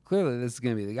clearly this is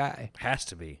going to be the guy. Has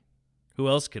to be. Who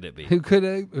else could it be? Who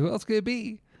else could it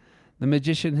be? The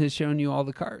magician has shown you all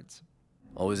the cards.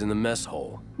 I was in the mess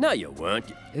hall. No, you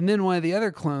weren't. And then one of the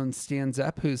other clones stands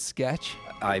up, who's Sketch.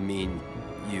 I mean,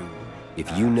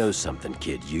 if you know something,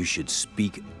 kid, you should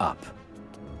speak up.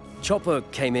 Chopper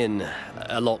came in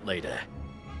a lot later,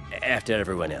 after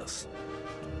everyone else.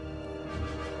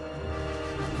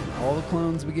 All the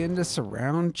clones begin to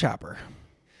surround Chopper.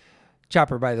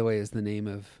 Chopper, by the way, is the name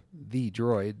of the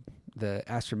droid, the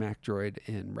astromech droid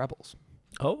in Rebels.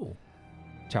 Oh.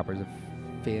 Chopper's a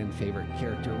fan favorite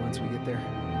character once we get there.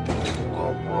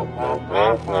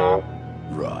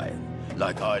 Right.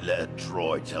 Like I let a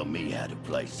droid tell me how to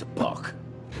place a puck.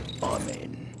 I'm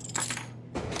in.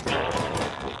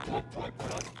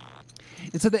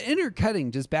 And so the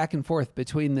intercutting just back and forth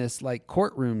between this like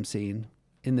courtroom scene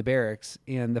in the barracks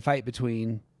and the fight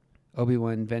between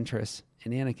Obi-Wan, Ventress,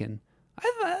 and Anakin,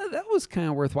 I thought that was kind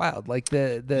of worthwhile. Like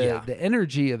the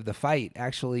energy of the fight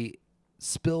actually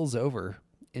spills over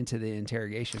into the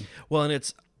interrogation. Well,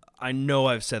 and I know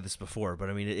I've said this before, but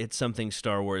I mean, it's something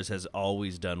Star Wars has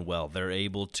always done well. They're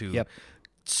able to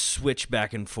switch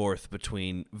back and forth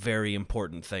between very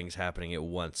important things happening at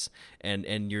once,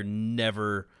 and you're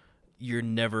never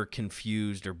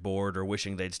confused or bored or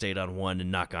wishing they'd stayed on one and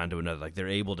not gone to another. Like they're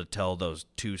able to tell those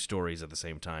two stories at the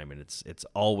same time, and it's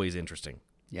always interesting.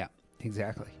 Yeah,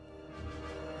 exactly.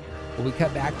 Well, we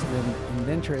cut back to them, and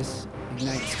Ventress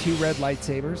ignites 2 red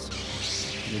lightsabers.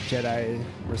 The Jedi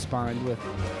respond with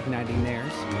igniting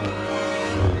theirs.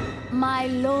 My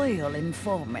loyal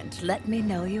informant, let me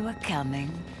know you are coming.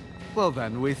 Well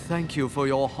then, we thank you for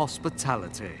your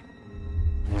hospitality.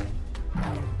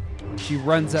 She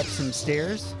runs up some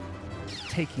stairs,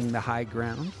 taking the high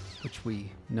ground, which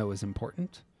we know is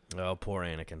important. Oh, poor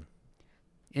Anakin.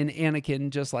 And Anakin,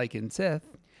 just like in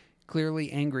Sith, clearly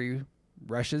angry,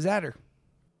 rushes at her.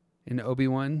 And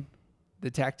Obi-Wan,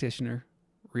 the tacticianer,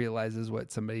 realizes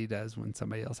what somebody does when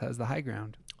somebody else has the high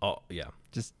ground. Oh, yeah.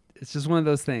 It's just one of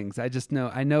those things. I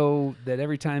know that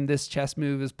every time this chess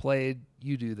move is played,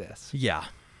 you do this. Yeah.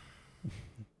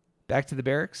 Back to the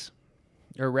barracks.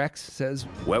 Rex says,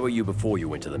 "Where were you before you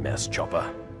went to the mess,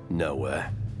 Chopper?"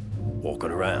 "Nowhere. Walking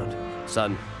around."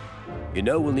 "Son, you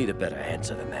know we'll need a better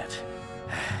answer than that."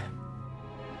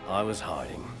 "I was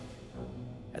hiding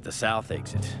at the south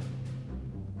exit.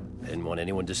 I didn't want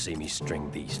anyone to see me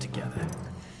string these together."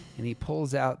 And he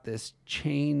pulls out this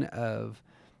chain of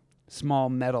small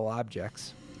metal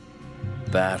objects.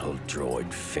 "Battle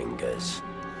droid fingers.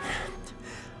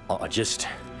 I just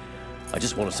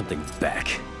wanted something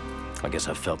back. I guess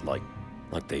I felt like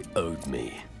they owed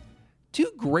me."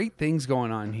 2 great things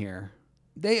going on here.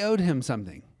 They owed him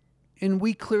something, and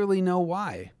we clearly know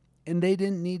why. And they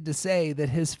didn't need to say that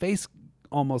his face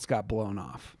almost got blown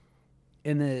off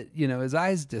and that, his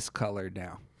eyes discolored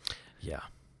now. Yeah.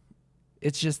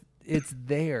 It's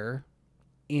there,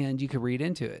 and you can read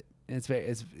into it.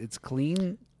 It's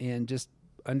clean and just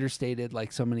understated,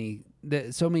 like so many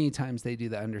times they do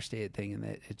the understated thing, and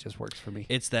it just works for me.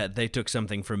 It's that they took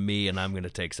something from me and I'm going to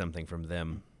take something from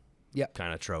them. Yep.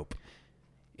 Kind of trope.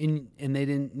 And they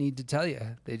didn't need to tell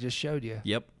you. They just showed you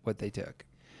what they took.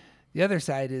 The other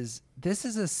side is, this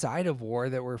is a side of war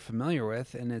that we're familiar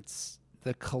with, and it's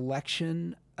the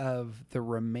collection of the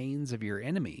remains of your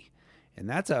enemy. And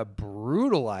that's a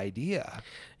brutal idea.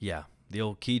 Yeah. The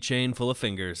old keychain full of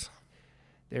fingers.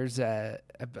 There's I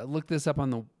looked this up on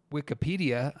the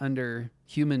Wikipedia under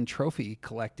human trophy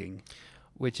collecting.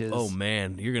 which is Oh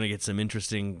man, you're gonna get some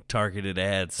interesting targeted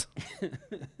ads.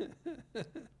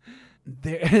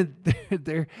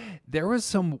 there was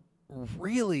some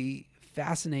really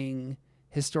fascinating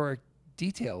historic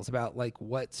details about like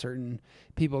what certain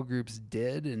people groups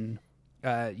did, and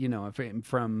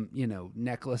from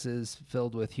necklaces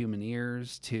filled with human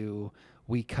ears to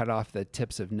we cut off the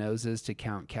tips of noses to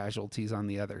count casualties on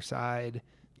the other side.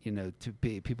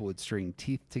 People would string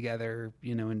teeth together,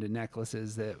 into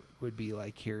necklaces that would be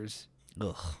like, here's.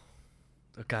 Ugh.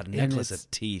 Oh, God, necklace of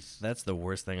teeth. That's the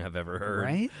worst thing I've ever heard.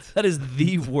 Right? That is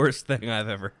the worst thing I've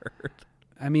ever heard.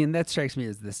 I mean, that strikes me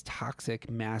as this toxic,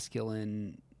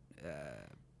 masculine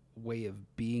way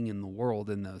of being in the world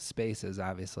in those spaces,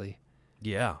 obviously.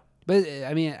 Yeah. But,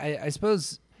 I mean, I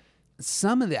suppose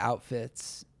some of the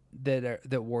outfits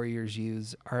that warriors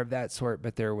use are of that sort,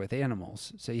 but they're with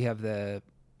animals. So you have the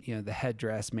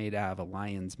headdress made out of a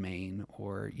lion's mane,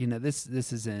 or this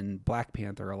is in Black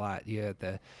Panther a lot. You have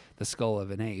the skull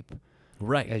of an ape,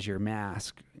 right, as your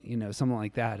mask. Something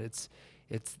like that. It's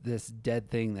this dead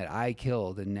thing that I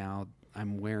killed, and now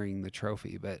I'm wearing the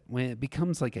trophy. But when it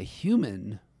becomes like a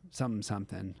human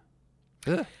something.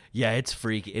 Ugh. Yeah, it's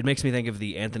freaky. It makes me think of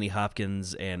the Anthony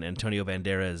Hopkins and Antonio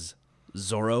Banderas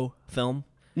Zorro film,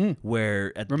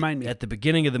 where at the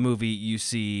beginning of the movie you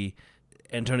see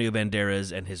Antonio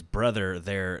Banderas and his brother.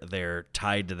 They're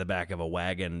tied to the back of a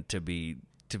wagon to be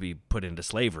put into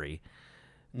slavery.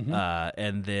 Mm-hmm.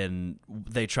 And then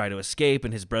they try to escape,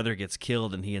 and his brother gets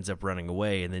killed, and he ends up running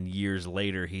away. And then years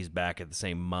later, he's back at the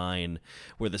same mine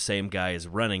where the same guy is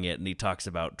running it, and he talks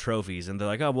about trophies. And they're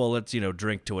like, "Oh, well, let's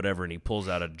drink to whatever." And he pulls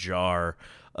out a jar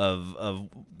of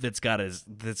that's got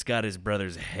his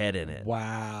brother's head in it.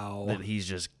 Wow. That he's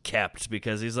just kept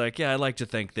because he's like, yeah, I like to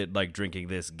think that like drinking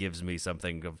this gives me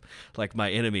something of like my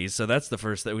enemies. So that's the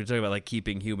first that we talk about, like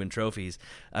keeping human trophies.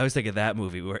 I always think of that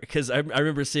movie because I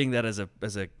remember seeing that as a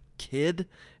kid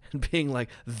and being like,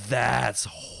 that's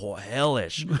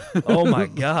hellish. Oh my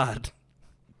God.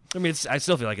 I mean, I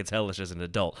still feel like it's hellish as an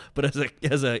adult, but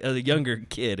as a younger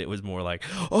kid, it was more like,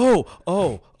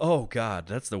 oh God,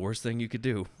 that's the worst thing you could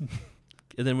do.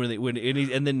 And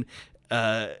then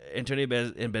Antonio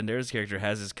Banderas' character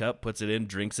has his cup, puts it in,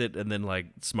 drinks it, and then like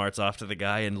smarts off to the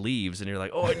guy and leaves. And you're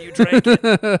like, oh, and you drank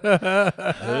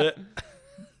it.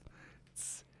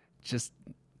 It's just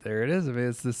there it is. I mean,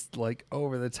 it's this like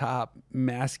over the top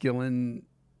masculine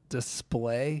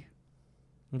display.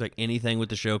 Like anything with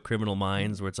the show Criminal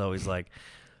Minds, where it's always like,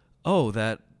 oh,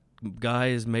 that guy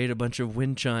has made a bunch of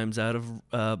wind chimes out of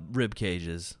rib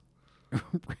cages.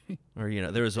 Or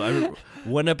there was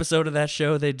one episode of that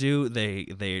show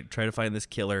they try to find this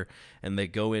killer, and they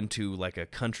go into like a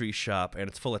country shop, and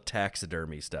it's full of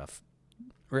taxidermy stuff,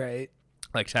 right?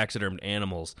 Like taxidermed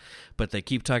animals, but they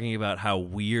keep talking about how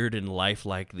weird and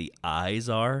lifelike the eyes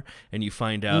are, and you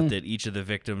find out that each of the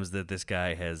victims that this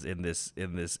guy has in this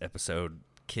episode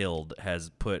killed has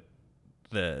put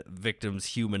the victim's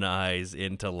human eyes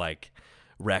into like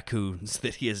raccoons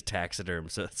that he has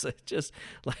taxidermed. So it's just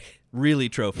like really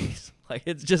trophies. Like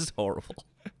it's just horrible.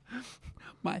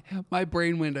 My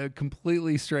brain went a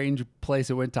completely strange place.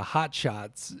 It went to Hot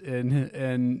Shots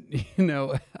and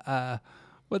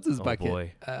what's his bucket?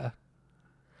 Boy.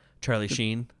 Charlie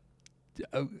Sheen.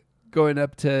 Going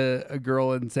up to a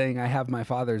girl and saying, "I have my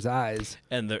father's eyes."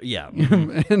 And the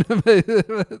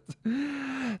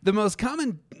most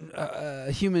common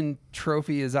human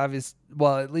trophy is obvious.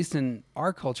 Well, at least in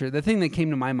our culture, the thing that came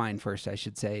to my mind first, I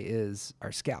should say, is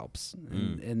our scalps,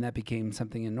 and that became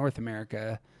something in North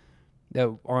America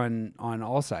that on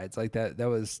all sides. Like that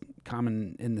was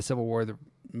common in the Civil War, the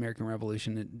American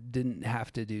Revolution. It didn't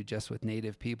have to do just with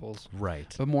Native peoples,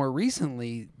 right? But more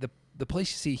recently, the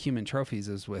place you see human trophies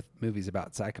is with movies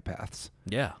about psychopaths.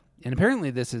 Yeah. And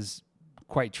apparently this is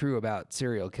quite true about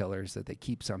serial killers, that they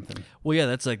keep something. Well, yeah,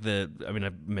 that's like I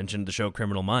mentioned the show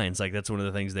Criminal Minds. Like that's one of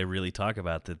the things they really talk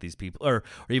about, that these people, or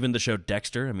even the show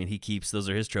Dexter. I mean, those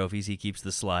are his trophies. He keeps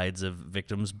the slides of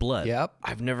victims' blood. Yep.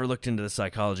 I've never looked into the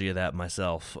psychology of that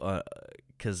myself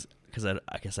because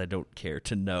I guess I don't care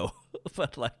to know,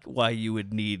 but like why you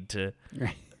would need to.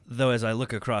 Right. Though as I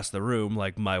look across the room,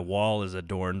 like my wall is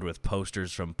adorned with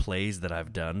posters from plays that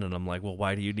I've done, and I'm like, well,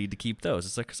 why do you need to keep those?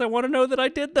 It's like, because I want to know that I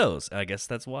did those. I guess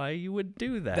that's why you would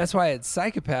do that. That's why it's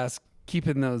psychopaths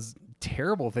keeping those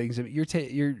terrible things.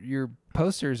 Your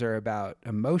posters are about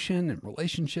emotion and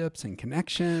relationships and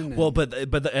connection. Well,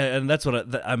 and that's what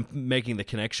I'm making the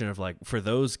connection of, like, for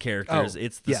those characters,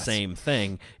 it's the same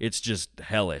thing. It's just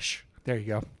hellish. There you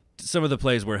go. Some of the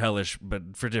plays were hellish,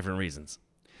 but for different reasons.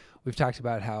 We've talked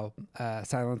about how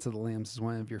Silence of the Lambs is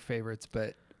one of your favorites,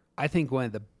 but I think one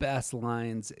of the best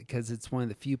lines, because it's one of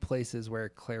the few places where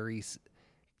Clarice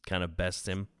kind of bests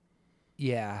him.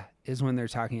 Yeah, is when they're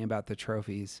talking about the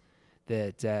trophies.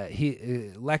 That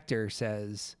Lecter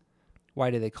says, "Why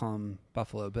do they call him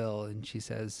Buffalo Bill?" And she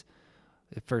says,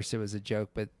 "At first it was a joke,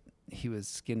 but he was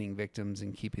skinning victims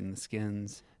and keeping the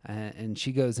skins." And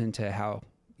she goes into how,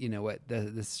 you know what,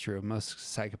 this is true. Most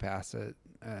psychopaths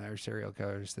or serial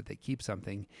killers, that they keep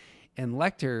something. And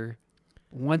Lecter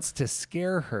wants to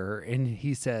scare her, and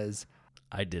he says,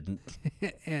 "I didn't."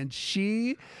 And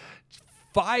she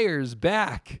fires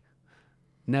back,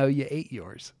 "No, you ate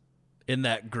yours." In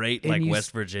that great, And like,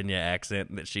 West Virginia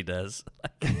accent that she does.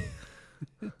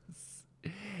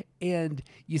 And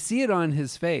you see it on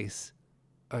his face.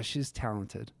 Oh, she's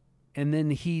talented. And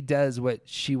then he does what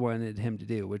she wanted him to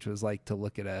do, which was like to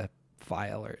look at a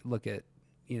file or look at,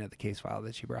 the case file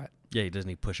that she brought. Yeah, doesn't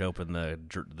he push open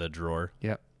the drawer?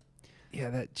 Yep. Yeah,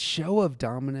 that show of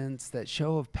dominance, that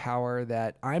show of power,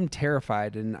 that I'm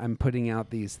terrified and I'm putting out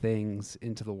these things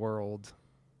into the world.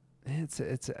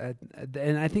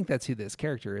 And I think that's who this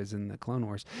character is in the Clone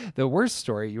Wars. The worst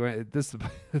story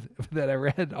that I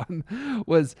read on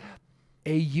was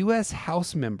a U.S.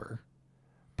 House member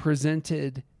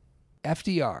presented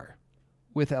FDR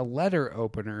with a letter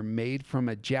opener made from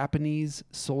a Japanese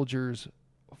soldier's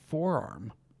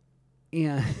forearm,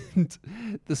 and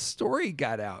the story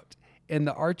got out, and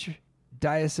the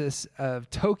Archdiocese of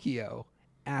Tokyo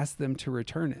asked them to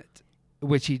return it,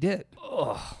 which he did.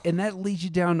 Ugh. And that leads you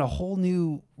down a whole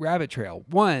new rabbit trail.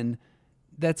 One,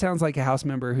 that sounds like a House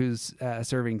member who's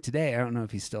serving today. I don't know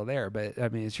if he's still there, but I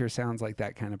mean, it sure sounds like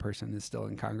that kind of person is still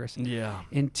in Congress. Yeah.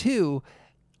 And two,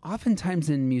 oftentimes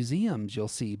in museums, you'll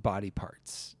see body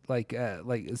parts, like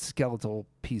skeletal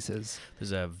pieces.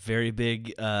 There's a very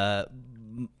big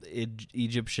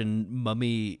Egyptian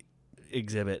mummy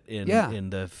exhibit in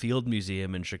the Field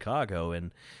Museum in Chicago,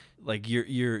 and like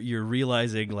you're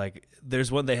realizing, like,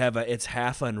 there's one they have it's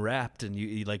half unwrapped, and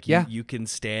you can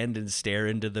stand and stare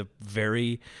into the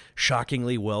very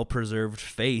shockingly well preserved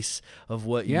face of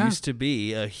what used to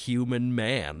be a human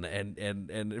man,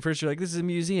 and at first you're like, this is a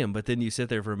museum, but then you sit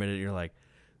there for a minute and you're like,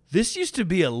 this used to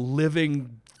be a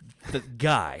living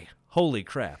guy. Holy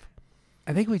crap.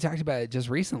 I think we talked about it just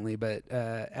recently, but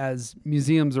as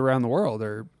museums around the world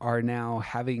are now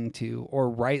having to,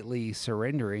 or rightly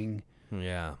surrendering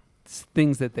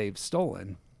things that they've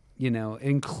stolen,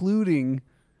 including,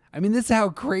 I mean, this is how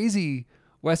crazy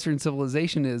Western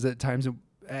civilization is at times.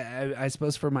 I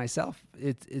suppose for myself,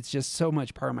 it's just so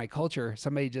much part of my culture.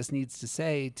 Somebody just needs to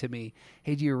say to me,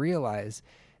 hey, do you realize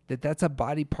that that's a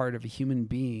body part of a human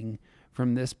being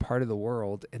from this part of the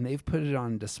world? And they've put it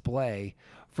on display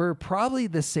for probably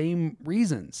the same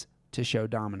reasons, to show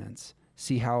dominance,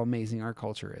 see how amazing our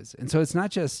culture is. And so it's not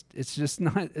just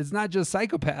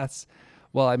psychopaths.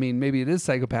 Well, I mean, maybe it is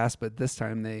psychopaths, but this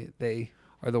time they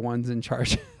are the ones in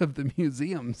charge of the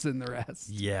museums and the rest.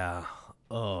 Yeah.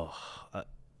 Oh,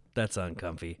 that's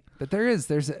uncomfy. But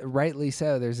there's rightly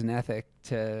so, there's an ethic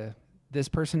to, this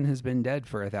person has been dead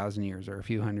for 1,000 years or a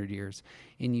few hundred years,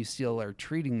 and you still are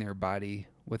treating their body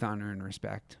with honor and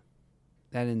respect.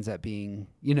 That ends up being,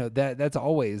 that's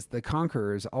always, the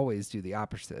conquerors always do the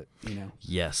opposite,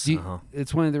 Yes.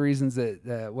 It's one of the reasons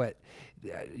that,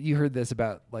 you heard this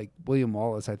about, like, William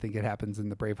Wallace. I think it happens in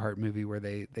the Braveheart movie where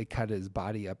they cut his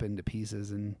body up into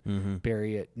pieces and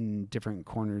bury it in different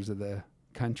corners of the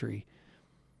country.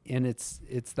 And it's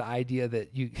the idea that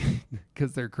you,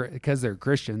 because they're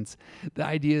Christians, the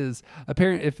idea is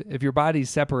apparent, if your body's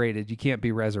separated, you can't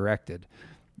be resurrected.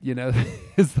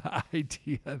 Is the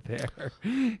idea there.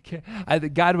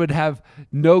 God would have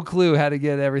no clue how to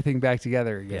get everything back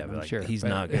together again. Yeah, I'm sure he's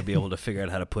not going to be able to figure out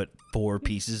how to put 4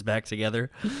 pieces back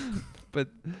together. But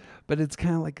it's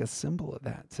kind of like a symbol of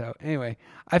that. So anyway,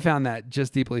 I found that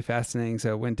just deeply fascinating.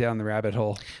 So went down the rabbit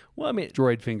hole. Well, I mean,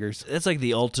 droid fingers. That's like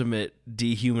the ultimate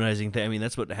dehumanizing thing. I mean,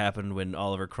 that's what happened when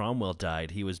Oliver Cromwell died.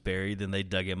 He was buried, and they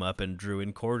dug him up and drew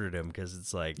and quartered him, because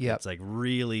it's like it's like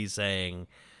really saying,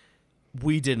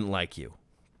 we didn't like you.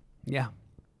 Yeah.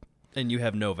 And you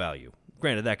have no value.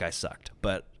 Granted, that guy sucked,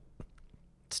 but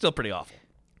still pretty awful.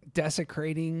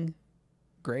 Desecrating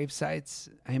grave sites,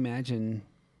 I imagine,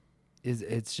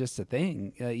 it's just a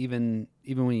thing. Even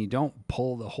when you don't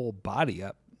pull the whole body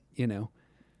up,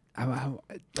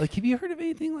 like, have you heard of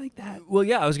anything like that? Well,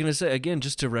 yeah, I was going to say, again,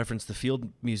 just to reference the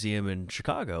Field Museum in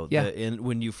Chicago. Yeah. And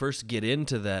when you first get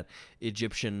into that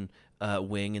Egyptian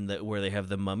wing and where they have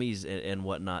the mummies and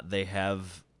whatnot, they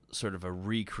have sort of a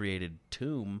recreated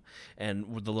tomb, and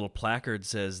the little placard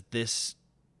says, this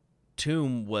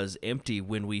tomb was empty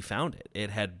when we found it. It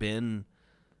had been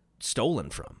stolen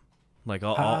from. Like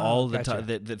all the gotcha. time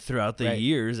that throughout the Right.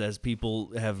 years, as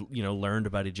people have learned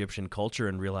about Egyptian culture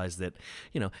and realized that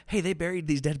hey, they buried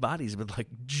these dead bodies with like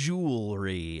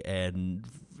jewelry and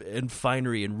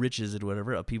finery and riches and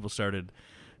whatever, people started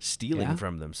stealing Yeah.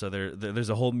 from them. So there's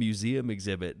a whole museum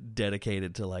exhibit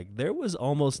dedicated to like there was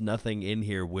almost nothing in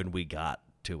here when we got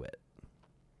to it.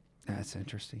 That's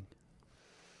interesting.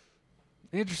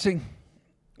 Interesting.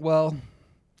 Well,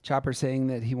 Chopper saying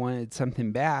that he wanted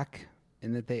something back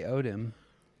and that they owed him.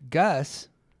 Gus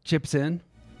chips in.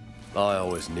 I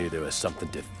always knew there was something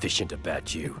deficient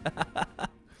about you.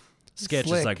 Sketch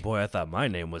Slick. is like, boy, I thought my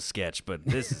name was Sketch, but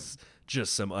this is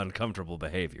just some uncomfortable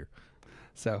behavior.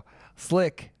 So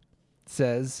Slick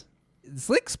says,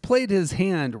 Slick's played his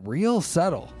hand real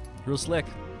subtle. Real slick.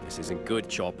 This isn't good,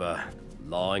 Chopper.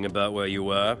 Lying about where you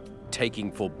were,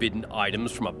 taking forbidden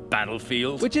items from a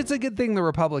battlefield. Which it's a good thing the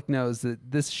Republic knows that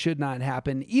this should not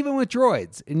happen, even with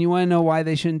droids. And you want to know why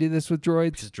they shouldn't do this with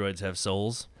droids? Because droids have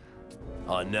souls.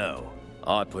 I know.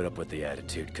 I put up with the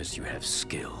attitude because you have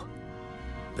skill.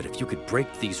 But if you could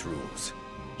break these rules,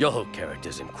 your whole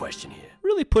character's in question here.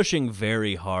 Really pushing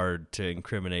very hard to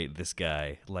incriminate this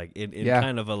guy. Like, in Yeah.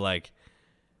 kind of a like,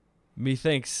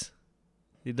 methinks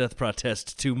he doth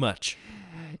protest too much.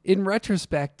 In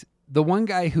retrospect, the one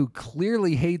guy who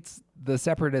clearly hates the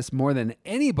Separatists more than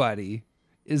anybody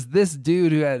is this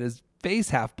dude who had his face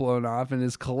half blown off and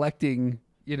is collecting,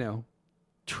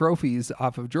 trophies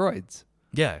off of droids.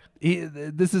 Yeah.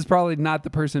 This is probably not the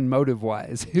person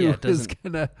motive-wise who Yeah, it is doesn't-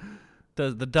 gonna...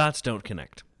 The dots don't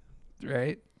connect.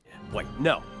 Right? Wait,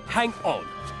 no. Hang on.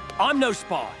 I'm no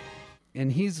spy.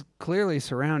 And he's clearly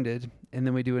surrounded, and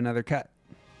then we do another cut.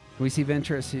 We see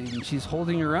Ventress, and she's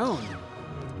holding her own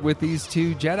with these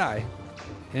two Jedi.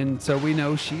 And so we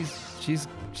know she's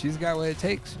got what it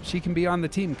takes. She can be on the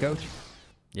team, Coach.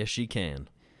 Yes, she can.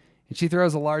 And she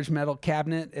throws a large metal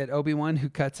cabinet at Obi-Wan, who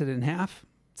cuts it in half.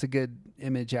 It's a good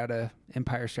image out of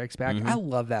Empire Strikes Back. Mhm. I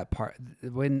love that part.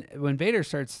 When Vader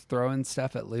starts throwing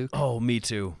stuff at Luke. Oh, me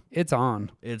too. It's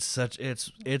on. It's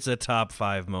a top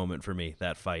 5 moment for me,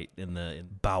 that fight in the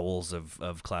bowels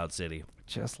of Cloud City.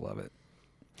 Just love it.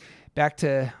 Back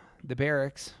to the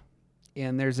barracks,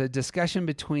 and there's a discussion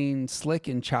between Slick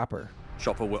and Chopper.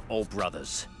 Chopper, we're all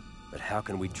brothers. But how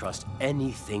can we trust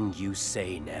anything you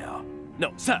say now?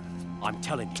 No, sir. I'm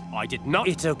telling you, I did not.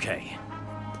 It's okay.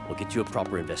 We'll get you a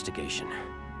proper investigation.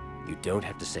 You don't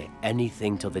have to say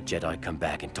anything till the Jedi come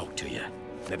back and talk to you.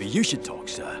 Maybe you should talk,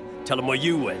 sir. Tell them where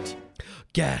you went.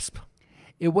 Gasp.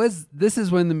 This is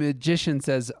when the magician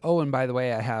says, oh, and by the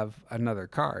way, I have another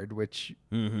card, which,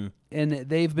 and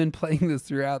they've been playing this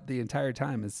throughout the entire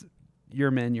time is your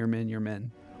men, your men, your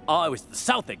men. I was the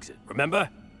south exit, remember?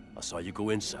 I saw you go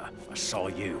in, sir. I saw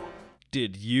you.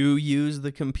 Did you use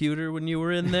the computer when you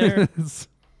were in there?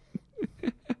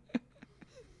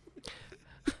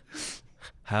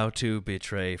 How to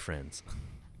betray friends.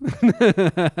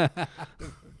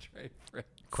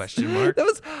 Question mark? That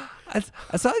was,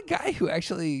 I saw a guy who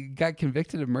actually got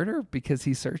convicted of murder because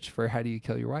he searched for how do you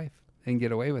kill your wife and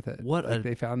get away with it. What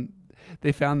they found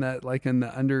that like in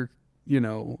the under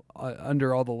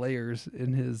all the layers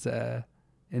in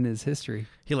his history.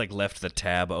 He like left the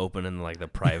tab open in like the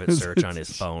private search on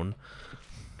his phone.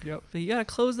 Yep. But you gotta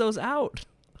close those out.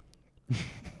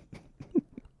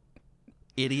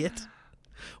 Idiot.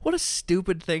 What a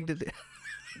stupid thing to do.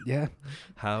 Yeah.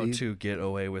 How to get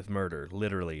away with murder.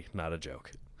 Literally, not a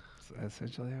joke. That's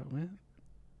essentially how it went.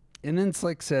 And then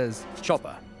Slick says,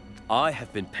 Chopper, I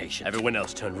have been patient. Everyone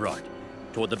else turned right,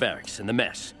 toward the barracks and the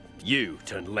mess. You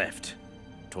turned left,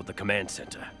 toward the command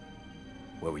center.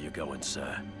 Where were you going,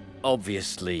 sir?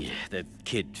 Obviously, the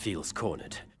kid feels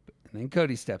cornered. And then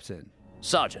Cody steps in.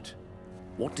 Sergeant,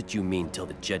 what did you mean till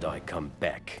the Jedi come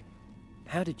back?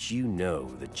 How did you know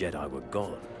the Jedi were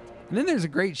gone? And then there's a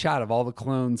great shot of all the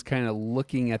clones kind of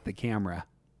looking at the camera.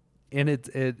 And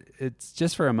it's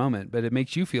just for a moment, but it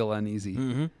makes you feel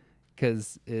uneasy.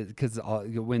 Because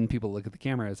when people look at the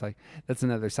camera, it's like, that's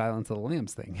another Silence of the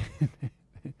Lambs thing.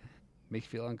 Makes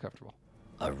you feel uncomfortable.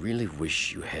 I really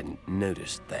wish you hadn't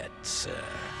noticed that, sir.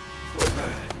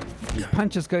 He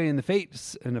punches Cody in the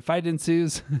face, and a fight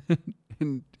ensues,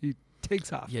 and he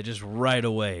takes off. Yeah, just right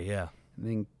away, yeah. And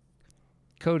then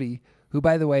Cody, who,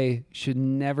 by the way, should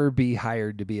never be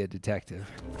hired to be a detective.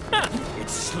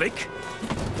 It's Slick.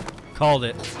 Called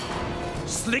it.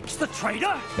 Slick's the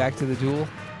traitor? Back to the duel.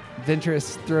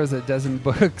 Ventress throws a dozen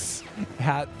books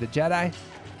at the Jedi.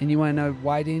 And you want to know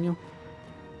why, Daniel?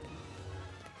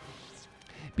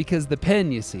 Because the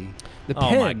pen, you see, the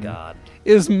pen my God.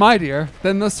 is mightier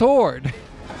than the sword.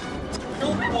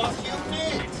 Look what you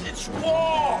did! It's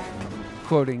war!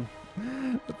 Quoting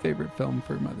Favorite film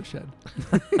for Mothershed.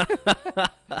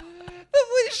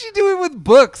 What is she doing with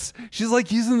books? She's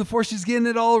like using the Force. She's getting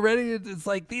it all ready. It's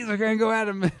like, these are going to go at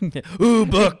him. Ooh,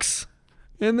 books.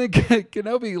 And then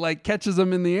Kenobi like catches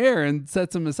him in the air and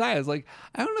sets him aside. I was like,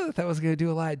 I don't know that was going to do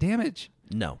a lot of damage.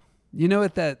 No. You know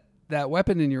what? That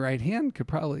weapon in your right hand could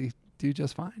probably do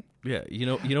just fine. Yeah, you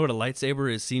know what a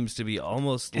lightsaber is, seems to be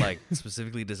almost like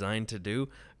specifically designed to do?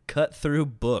 Cut through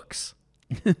books.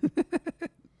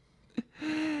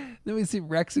 Then we see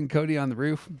Rex and Cody on the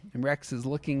roof, and Rex is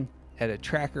looking at a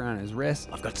tracker on his wrist.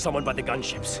 I've got someone by the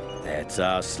gunships. That's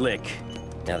our Slick.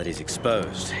 Now that he's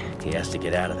exposed, he has to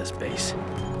get out of this base.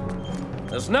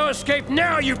 There's no escape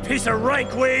now, you piece of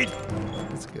rankweed!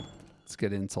 That's good. It's a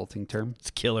good insulting term. It's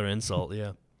killer insult,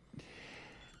 yeah.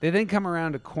 They then come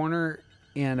around a corner,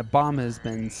 and a bomb has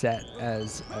been set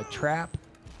as a trap.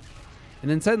 And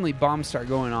then suddenly bombs start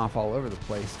going off all over the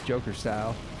place, Joker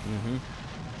style. Mm-hmm.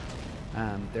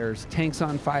 There's tanks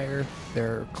on fire.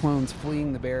 There are clones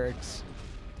fleeing the barracks.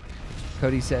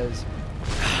 Cody says,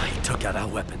 He took out our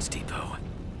weapons depot.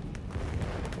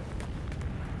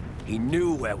 He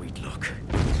knew where we'd look.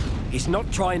 He's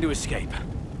not trying to escape.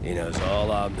 He knows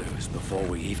all our moves before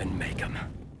we even make them.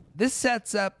 This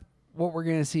sets up what we're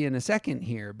going to see in a second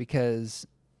here, because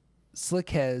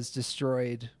Slick has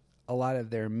destroyed a lot of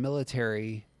their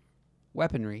military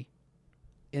weaponry.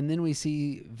 And then we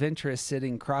see Ventress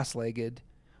sitting cross-legged,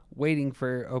 waiting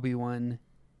for Obi-Wan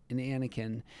and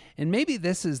Anakin. And maybe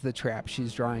this is the trap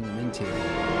she's drawing them into.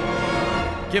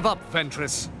 Give up,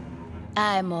 Ventress.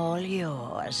 I'm all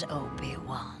yours,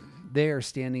 Obi-Wan. They are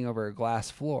standing over a glass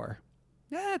floor.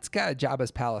 It's got a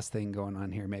Jabba's palace thing going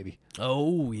on here, maybe.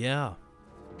 Oh, yeah.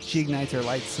 She ignites her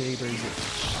lightsabers,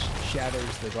 it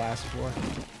shatters the glass floor,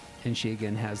 and she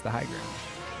again has the high ground.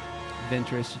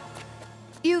 Ventress,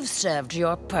 You've served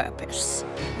your purpose.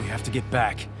 We have to get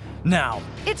back. Now.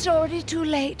 It's already too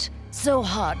late. So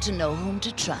hard to know whom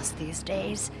to trust these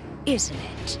days, isn't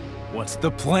it? What's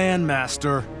the plan,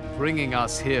 Master? Bringing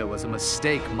us here was a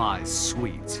mistake, my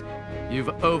sweet. You've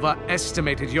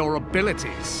overestimated your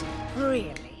abilities.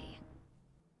 Really?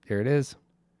 Here it is.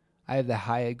 I have the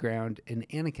high ground, and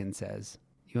Anakin says,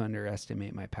 you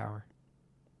underestimate my power.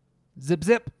 Zip,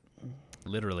 zip.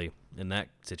 Literally, in that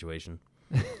situation.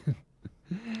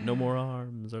 No more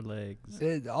arms or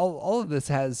legs. All of this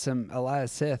has a lot of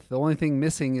Sith. The only thing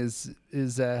missing is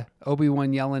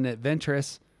Obi-Wan yelling at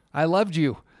Ventress, I loved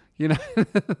you. You know,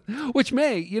 which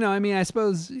I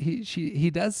suppose he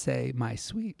does say, my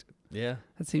sweet. Yeah.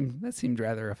 That seemed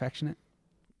rather affectionate.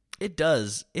 It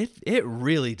does. It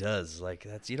really does. Like,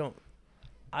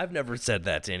 I've never said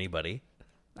that to anybody.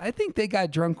 I think they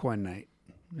got drunk one night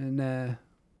and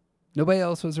nobody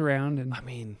else was around. And I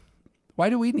mean, why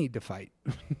do we need to fight?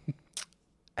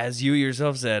 As you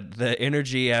yourself said, the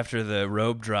energy after the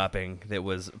robe dropping that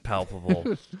was palpable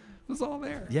It was all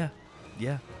there. Yeah.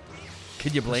 Yeah.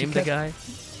 Could you blame the guy?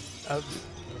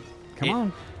 Come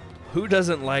on. Who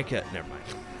doesn't like it? Never mind.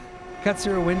 Cuts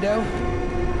through a window.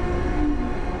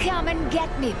 Come and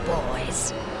get me,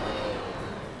 boys.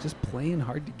 Just playing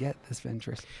hard to get, this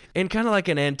Ventress. In kind of like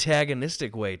an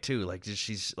antagonistic way too. Like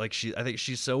I think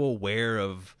she's so aware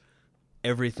of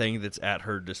everything that's at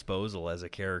her disposal as a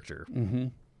character. Mm-hmm.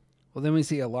 Well, then we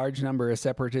see a large number of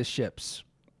separatist ships,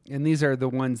 and these are the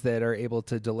ones that are able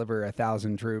to deliver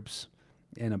 1,000 troops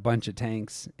and a bunch of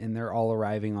tanks, and they're all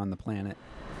arriving on the planet.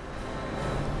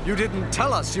 You didn't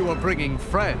tell us you were bringing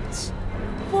friends.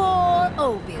 Poor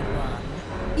Obi-Wan.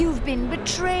 You've been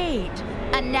betrayed,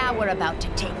 and now we're about to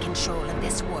take control of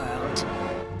this world.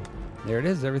 There it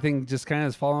is. Everything just kind of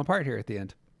is falling apart here at the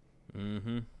end.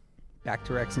 Mm-hmm. Back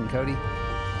to Rex and Cody.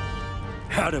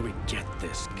 How do we get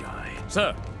this guy?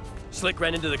 Sir, Slick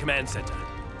ran into the command center.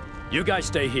 You guys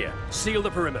stay here. Seal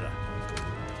the perimeter.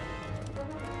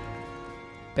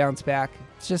 Bounce back.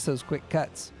 It's just those quick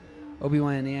cuts.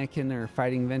 Obi-Wan and Anakin are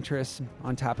fighting Ventress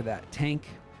on top of that tank,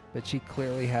 but she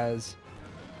clearly has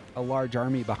a large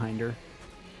army behind her.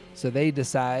 So they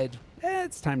decide,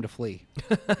 it's time to flee.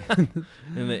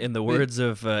 in the words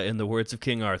of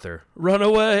King Arthur, run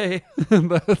away.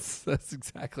 That's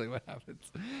exactly what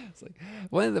happens. It's like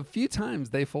one of the few times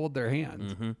they fold their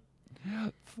hands. Mm-hmm.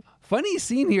 Funny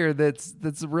scene here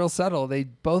that's real subtle. They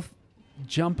both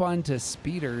jump onto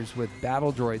speeders with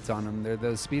battle droids on them. They're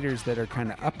those speeders that are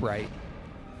kind of upright.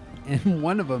 And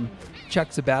one of them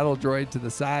chucks a battle droid to the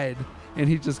side, and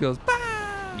he just goes, bah!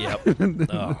 Yep.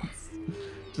 Oh.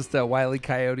 Just a Wile E.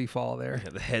 Coyote fall there.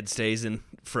 Yeah, the head stays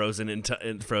frozen in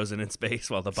space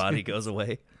while the body goes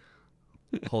away.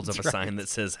 Holds up a sign that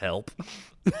says help.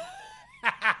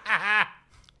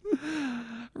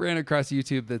 Ran across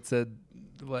YouTube that said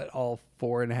all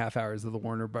 4.5 hours of the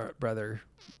Warner Brother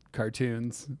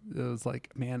cartoons. It was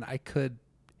like, man, I could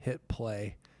hit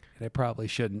play, and I probably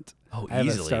shouldn't. Oh, I have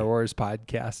easily. a Star Wars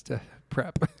podcast to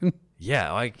prep.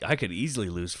 Yeah, I could easily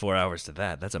lose 4 hours to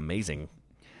that. That's amazing.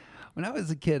 When I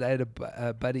was a kid, I had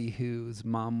a buddy whose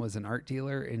mom was an art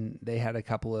dealer, and they had a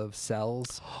couple of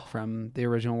cells from the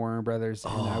original Warner Brothers,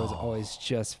 and I was always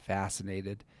just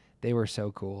fascinated. They were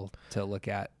so cool to look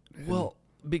at. Well,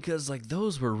 because like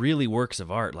those were really works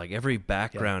of art. Like every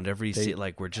background, every scene,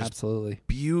 like were just absolutely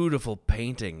beautiful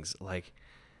paintings. Like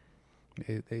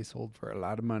they sold for a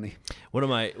lot of money. One of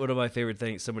my favorite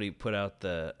things. Somebody put out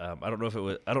the I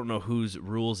don't know whose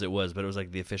rules it was, but it was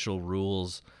like the official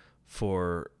rules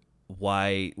for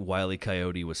why Wile E.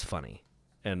 Coyote was funny,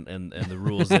 and the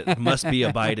rules that must be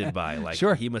abided by. Like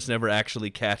Sure. He must never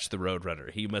actually catch the Roadrunner.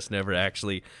 He must never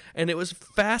actually, and it was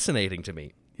fascinating to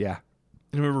me. Yeah.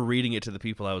 I remember reading it to the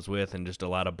people I was with, and just a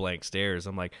lot of blank stares.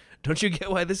 I'm like, don't you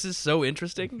get why this is so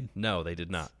interesting? No, they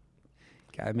did not.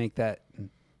 Gotta make that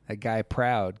guy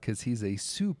proud because he's a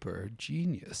super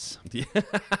genius. Yeah.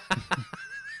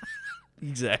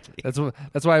 Exactly.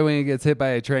 That's why when he gets hit by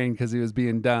a train because he was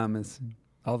being dumb, is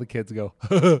all the kids go,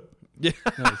 yeah.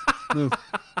 No.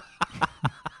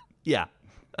 Yeah.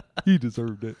 He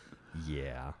deserved it.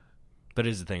 Yeah. But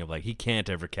it's the thing of like, he can't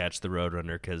ever catch the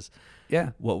Roadrunner because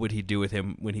what would he do with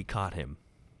him when he caught him?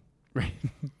 Right.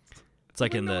 It's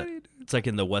like in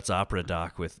the What's Opera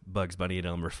doc with Bugs Bunny and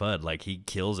Elmer Fudd. Like he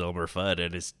kills Elmer Fudd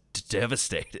and is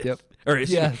devastated. Yep. Or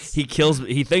yes. he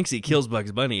thinks he kills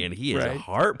Bugs Bunny and he is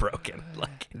heartbroken.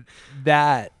 Like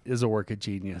that is a work of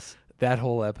genius. That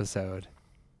whole episode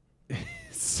is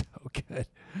so good.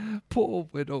 Poor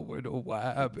widow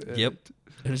Wabbit. Yep.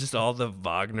 And it's just all the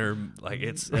Wagner, like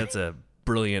that's a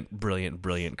brilliant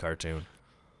cartoon.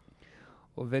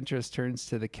 Well, Ventress turns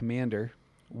to the commander,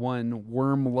 one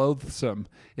Worm Loathsome.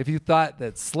 If you thought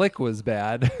that Slick was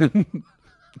bad.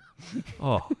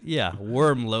 Oh, yeah,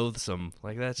 Worm Loathsome.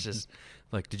 Like that's just,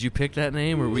 like, did you pick that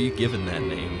name or were you given that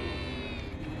name?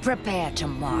 Prepare to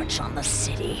march on the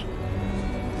city.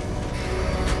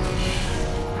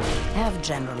 Have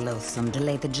General Loathsome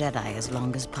delay the Jedi as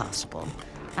long as possible.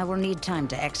 I will need time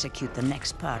to execute the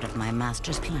next part of my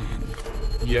master's plan.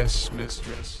 Yes,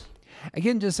 mistress.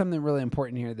 Again, just something really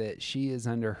important here, that she is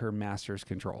under her master's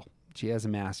control. She has a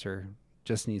master,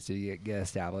 just needs to get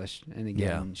established. And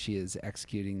again, she is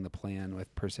executing the plan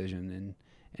with precision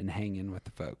and hanging with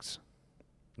the folks.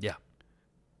 Yeah.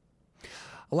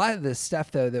 A lot of this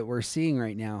stuff, though, that we're seeing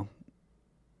right now,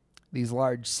 these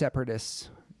large separatist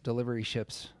delivery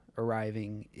ships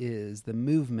arriving, is the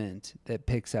movement that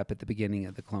picks up at the beginning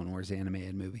of the Clone Wars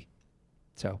animated movie.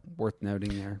 So worth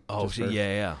noting there. Oh,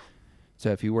 yeah. So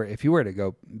if you were to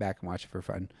go back and watch it for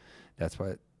fun, that's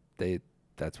where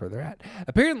they're at.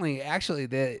 Apparently, actually,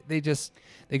 they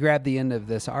grabbed the end of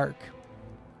this arc.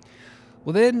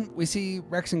 Well, then we see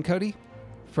Rex and Cody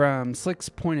from Slick's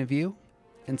point of view,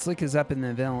 and Slick is up in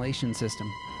the ventilation system.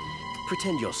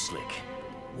 Pretend you're Slick.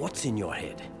 What's in your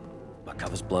head? My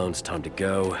cover's blown, it's time to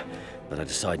go, but I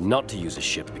decide not to use a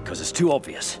ship because it's too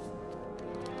obvious.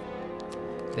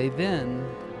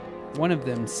 One of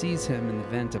them sees him in the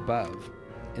vent above,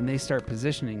 and they start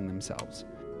positioning themselves.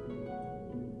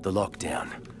 The lockdown.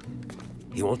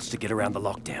 He wants to get around the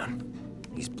lockdown.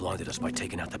 He's blinded us by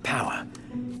taking out the power.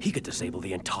 He could disable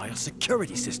the entire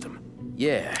security system.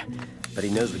 Yeah, but he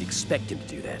knows we'd expect him to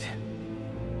do that.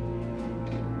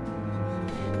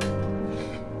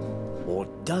 Or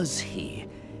does he?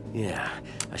 Yeah,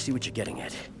 I see what you're getting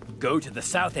at. Go to the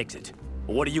south exit.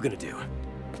 What are you gonna do?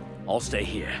 I'll stay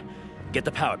here. Get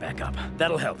the power back up.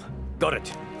 That'll help. Got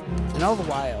it. And all the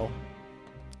while,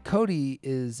 Cody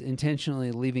is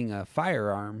intentionally leaving a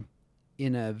firearm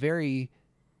in a very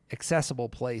accessible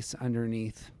place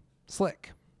underneath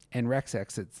Slick, and Rex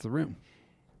exits the room.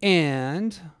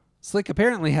 And Slick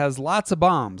apparently has lots of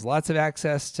bombs, lots of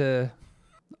access to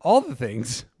all the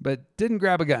things, but didn't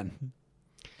grab a gun.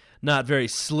 Not very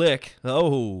slick.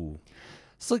 Oh.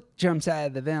 Slick jumps out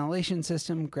of the ventilation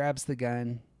system, grabs the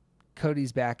gun.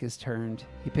 Cody's back is turned.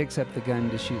 He picks up the gun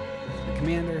to shoot the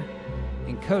commander,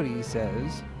 and Cody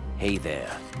says, "Hey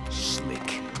there,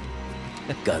 Slick.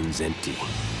 The gun's empty."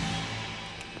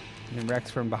 And Rex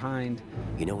from behind,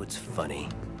 "You know what's funny,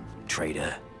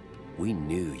 traitor? We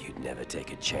knew you'd never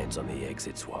take a chance on the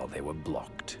exits while they were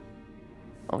blocked.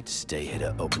 I'd stay here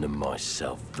to open them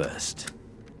myself first.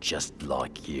 Just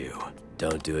like you.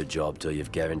 Don't do a job till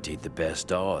you've guaranteed the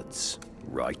best odds,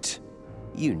 right?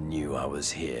 You knew I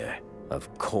was here.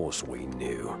 Of course we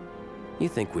knew. You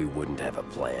think we wouldn't have a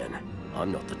plan?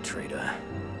 I'm not the traitor.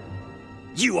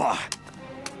 You are!"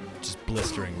 Just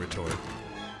blistering retort.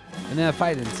 And then a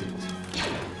fight ensues.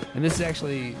 And this is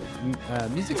actually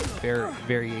music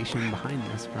variation behind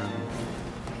this from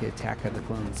the Attack of the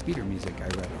Clone Speeder music I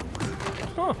read online.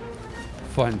 Huh.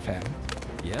 Fun fact.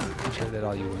 Yeah. I'm sure that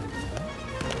all you wanted to know.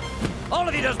 All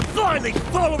of you just blindly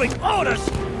following orders!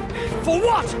 For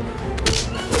what?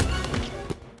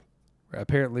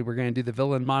 Apparently, we're going to do the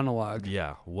villain monologue.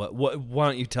 Yeah. What? Why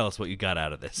don't you tell us what you got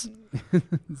out of this?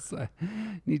 So I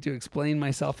need to explain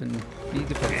myself and be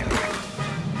defensive.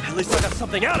 At least I got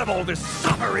something out of all this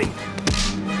suffering.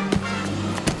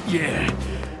 Yeah,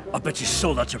 I bet you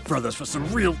sold out your brothers for some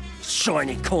real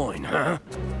shiny coin, huh?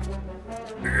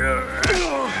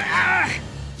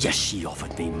 Yes, she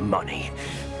offered me money.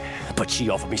 But she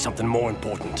offered me something more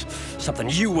important. Something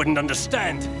you wouldn't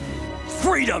understand.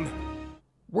 Freedom!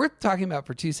 Worth talking about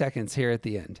for 2 seconds here at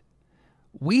the end.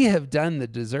 We have done the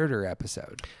Deserter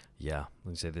episode. Yeah,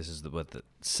 let me say this is the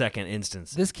second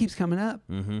instance. This keeps coming up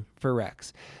for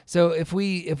Rex. So if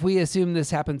we assume this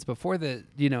happens before the,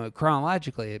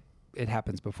 chronologically, it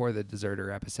happens before the Deserter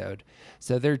episode.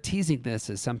 So they're teasing this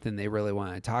as something they really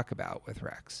want to talk about with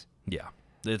Rex. Yeah,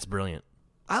 it's brilliant.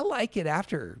 I like it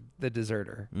after the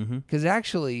Deserter because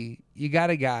actually you got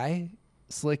a guy,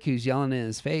 Slick, who's yelling in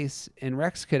his face, and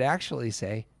Rex could actually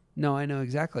say, "No, I know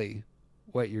exactly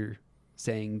what you're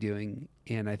saying, doing,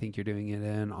 and I think you're doing it in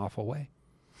an awful way."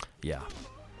 Yeah.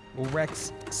 Well,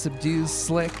 Rex subdues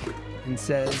Slick and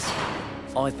says,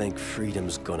 I think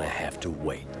freedom's gonna have to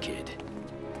wait, kid.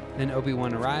 Then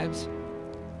Obi-Wan arrives.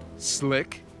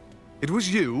 Slick? It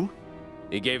was you?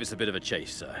 He gave us a bit of a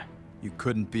chase, sir. You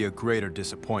couldn't be a greater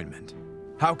disappointment.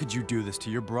 How could you do this to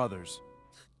your brothers?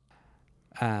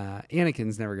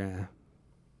 Anakin's never gonna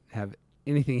have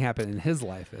anything happen in his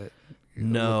life.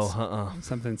 No,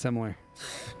 something similar.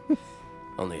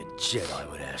 Only a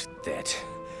Jedi would ask that.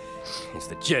 It's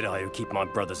the Jedi who keep my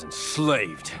brothers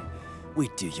enslaved. We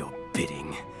do your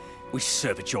bidding. We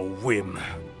serve at your whim.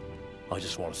 I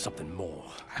just want something more.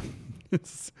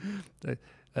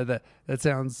 That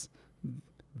sounds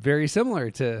very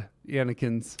similar to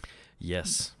Anakin's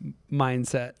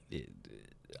mindset.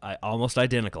 Almost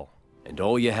identical. And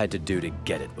all you had to do to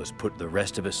get it was put the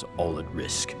rest of us all at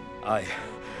risk. I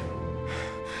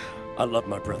love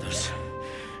my brothers.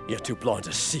 You're too blind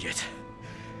to see it.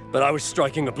 But I was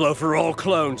striking a blow for all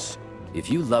clones. If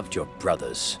you loved your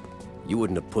brothers, you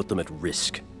wouldn't have put them at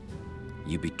risk.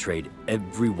 You betrayed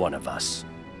every one of us.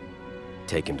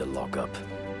 Take him to lockup.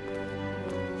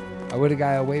 I would have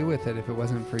got away with it if it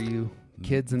wasn't for you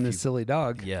kids and this silly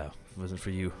dog. Yeah, if it wasn't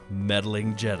for you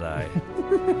meddling Jedi.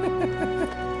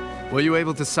 Were you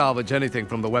able to salvage anything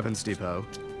from the weapons depot?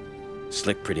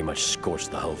 Slick pretty much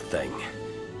scorched the whole thing.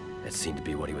 That seemed to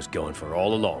be what he was going for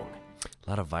all along. A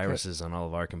lot of viruses on all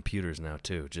of our computers now,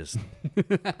 too. Just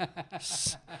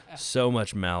so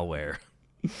much malware.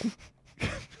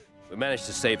 We managed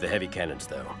to save the heavy cannons,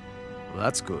 though. Well,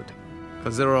 that's good,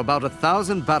 because there are about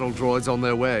 1,000 battle droids on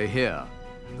their way here.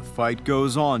 The fight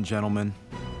goes on, gentlemen.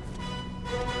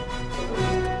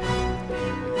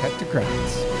 Cut to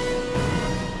credits.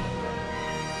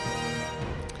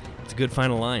 It's a good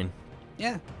final line.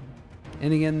 Yeah.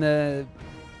 And again, the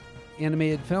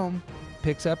animated film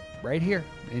picks up right here,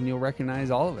 and you'll recognize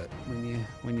all of it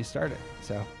when you start it.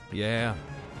 So yeah.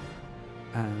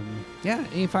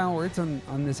 Any final words on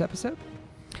this episode?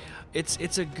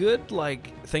 It's a good,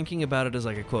 thinking about it as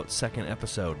a quote second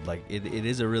episode. It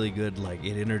is a really good,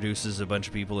 it introduces a bunch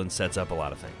of people and sets up a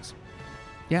lot of things.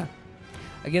 Yeah.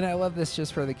 Again, I love this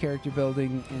just for the character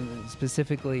building, and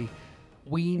specifically,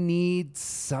 we need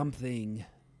something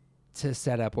to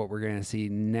set up what we're going to see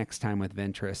next time with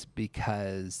Ventress,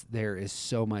 because there is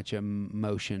so much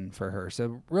emotion for her.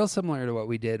 So real similar to what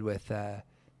we did with, to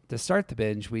start the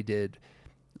binge, we did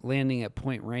Landing at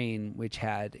Point Rain, which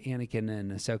had Anakin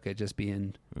and Ahsoka just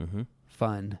being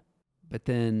fun. But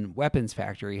then Weapons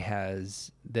Factory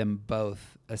has them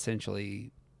both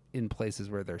essentially in places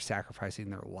where they're sacrificing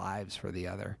their lives for the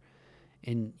other.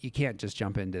 And you can't just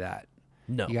jump into that.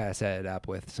 No. You got to set it up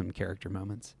with some character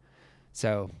moments.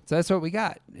 So that's what we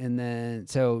got. And then,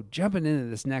 so jumping into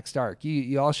this next arc,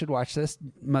 you all should watch this,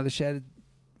 Mothershed,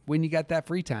 when you got that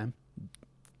free time.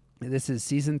 This is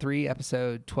season 3,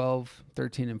 episode 12,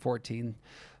 13, and 14.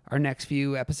 Our next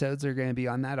few episodes are going to be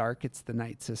on that arc. It's the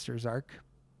Night Sisters arc.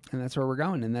 And that's where we're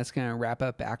going. And that's going to wrap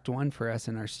up Act 1 for us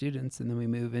and our students. And then we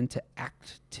move into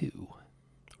Act 2.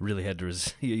 Really had to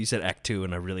resist. You said Act 2,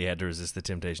 and I really had to resist the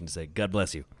temptation to say, God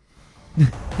bless you.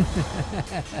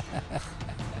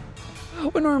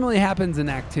 What normally happens in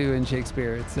Act 2 in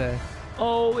Shakespeare? It's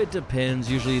it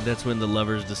depends. Usually that's when the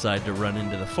lovers decide to run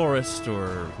into the forest,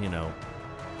 or,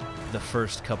 the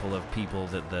first couple of people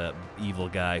that the evil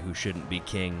guy who shouldn't be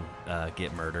king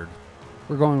get murdered.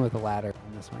 We're going with the latter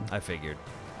on this one. I figured.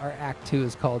 Our Act 2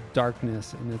 is called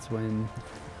Darkness, and it's when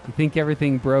you think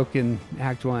everything broke in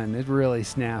Act 1. It really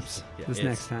snaps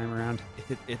next time around.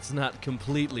 It's not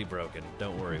completely broken.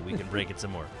 Don't worry. We can break it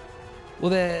some more. Well,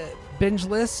 the binge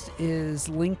list is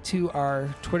linked to our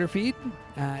Twitter feed,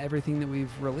 everything that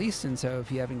we've released. And so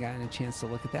if you haven't gotten a chance to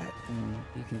look at that, and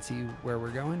you can see where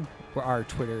we're going. Our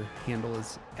Twitter handle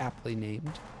is aptly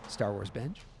named Star Wars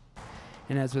Binge.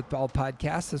 And as with all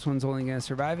podcasts, this one's only going to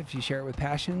survive if you share it with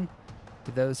passion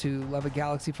to those who love a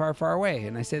galaxy far, far away.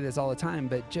 And I say this all the time,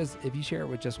 but just if you share it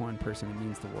with just one person, it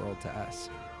means the world to us.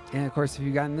 And of course, if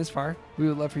you've gotten this far, we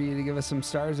would love for you to give us some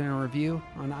stars and a review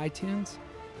on iTunes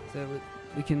so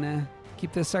we can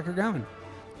keep this sucker going.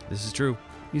 This is true.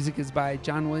 Music is by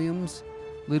John Williams,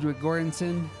 Ludwig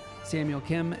Göransson, Samuel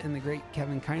Kim, and the great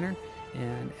Kevin Kiner.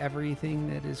 And everything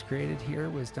that is created here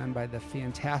was done by the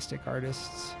fantastic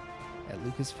artists at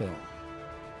Lucasfilm.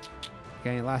 Got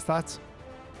any last thoughts?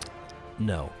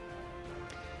 No.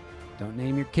 Don't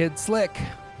name your kid Slick.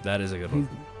 That is a good one.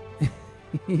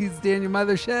 He's Daniel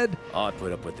Mothershed. I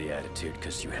put up with the attitude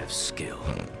because you have skill.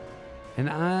 And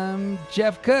I'm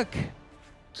Jeff Cook.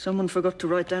 Someone forgot to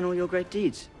write down all your great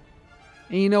deeds.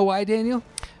 And you know why, Daniel?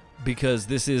 Because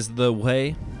this is the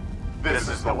way. This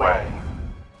is the way.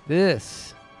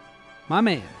 This, my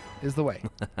man, is the way.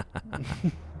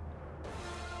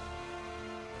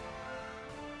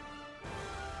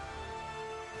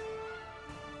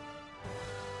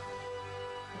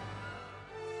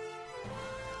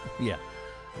 Yeah.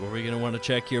 Were we going to want to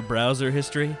check your browser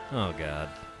history? Oh, God.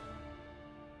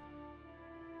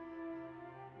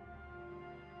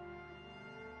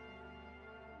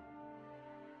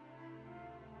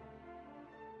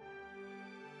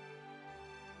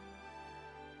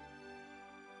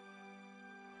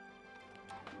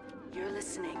 You're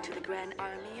listening to the Grand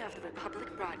Army of the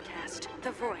Republic broadcast,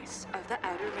 the voice of the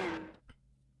Outer Rim.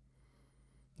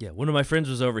 Yeah, one of my friends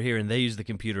was over here, and they used the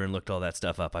computer and looked all that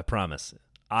stuff up, I promise.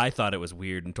 I thought it was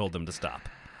weird and told them to stop.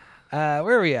 Where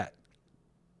are we at?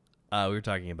 We were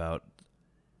talking about...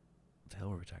 What the hell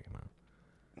were we talking about?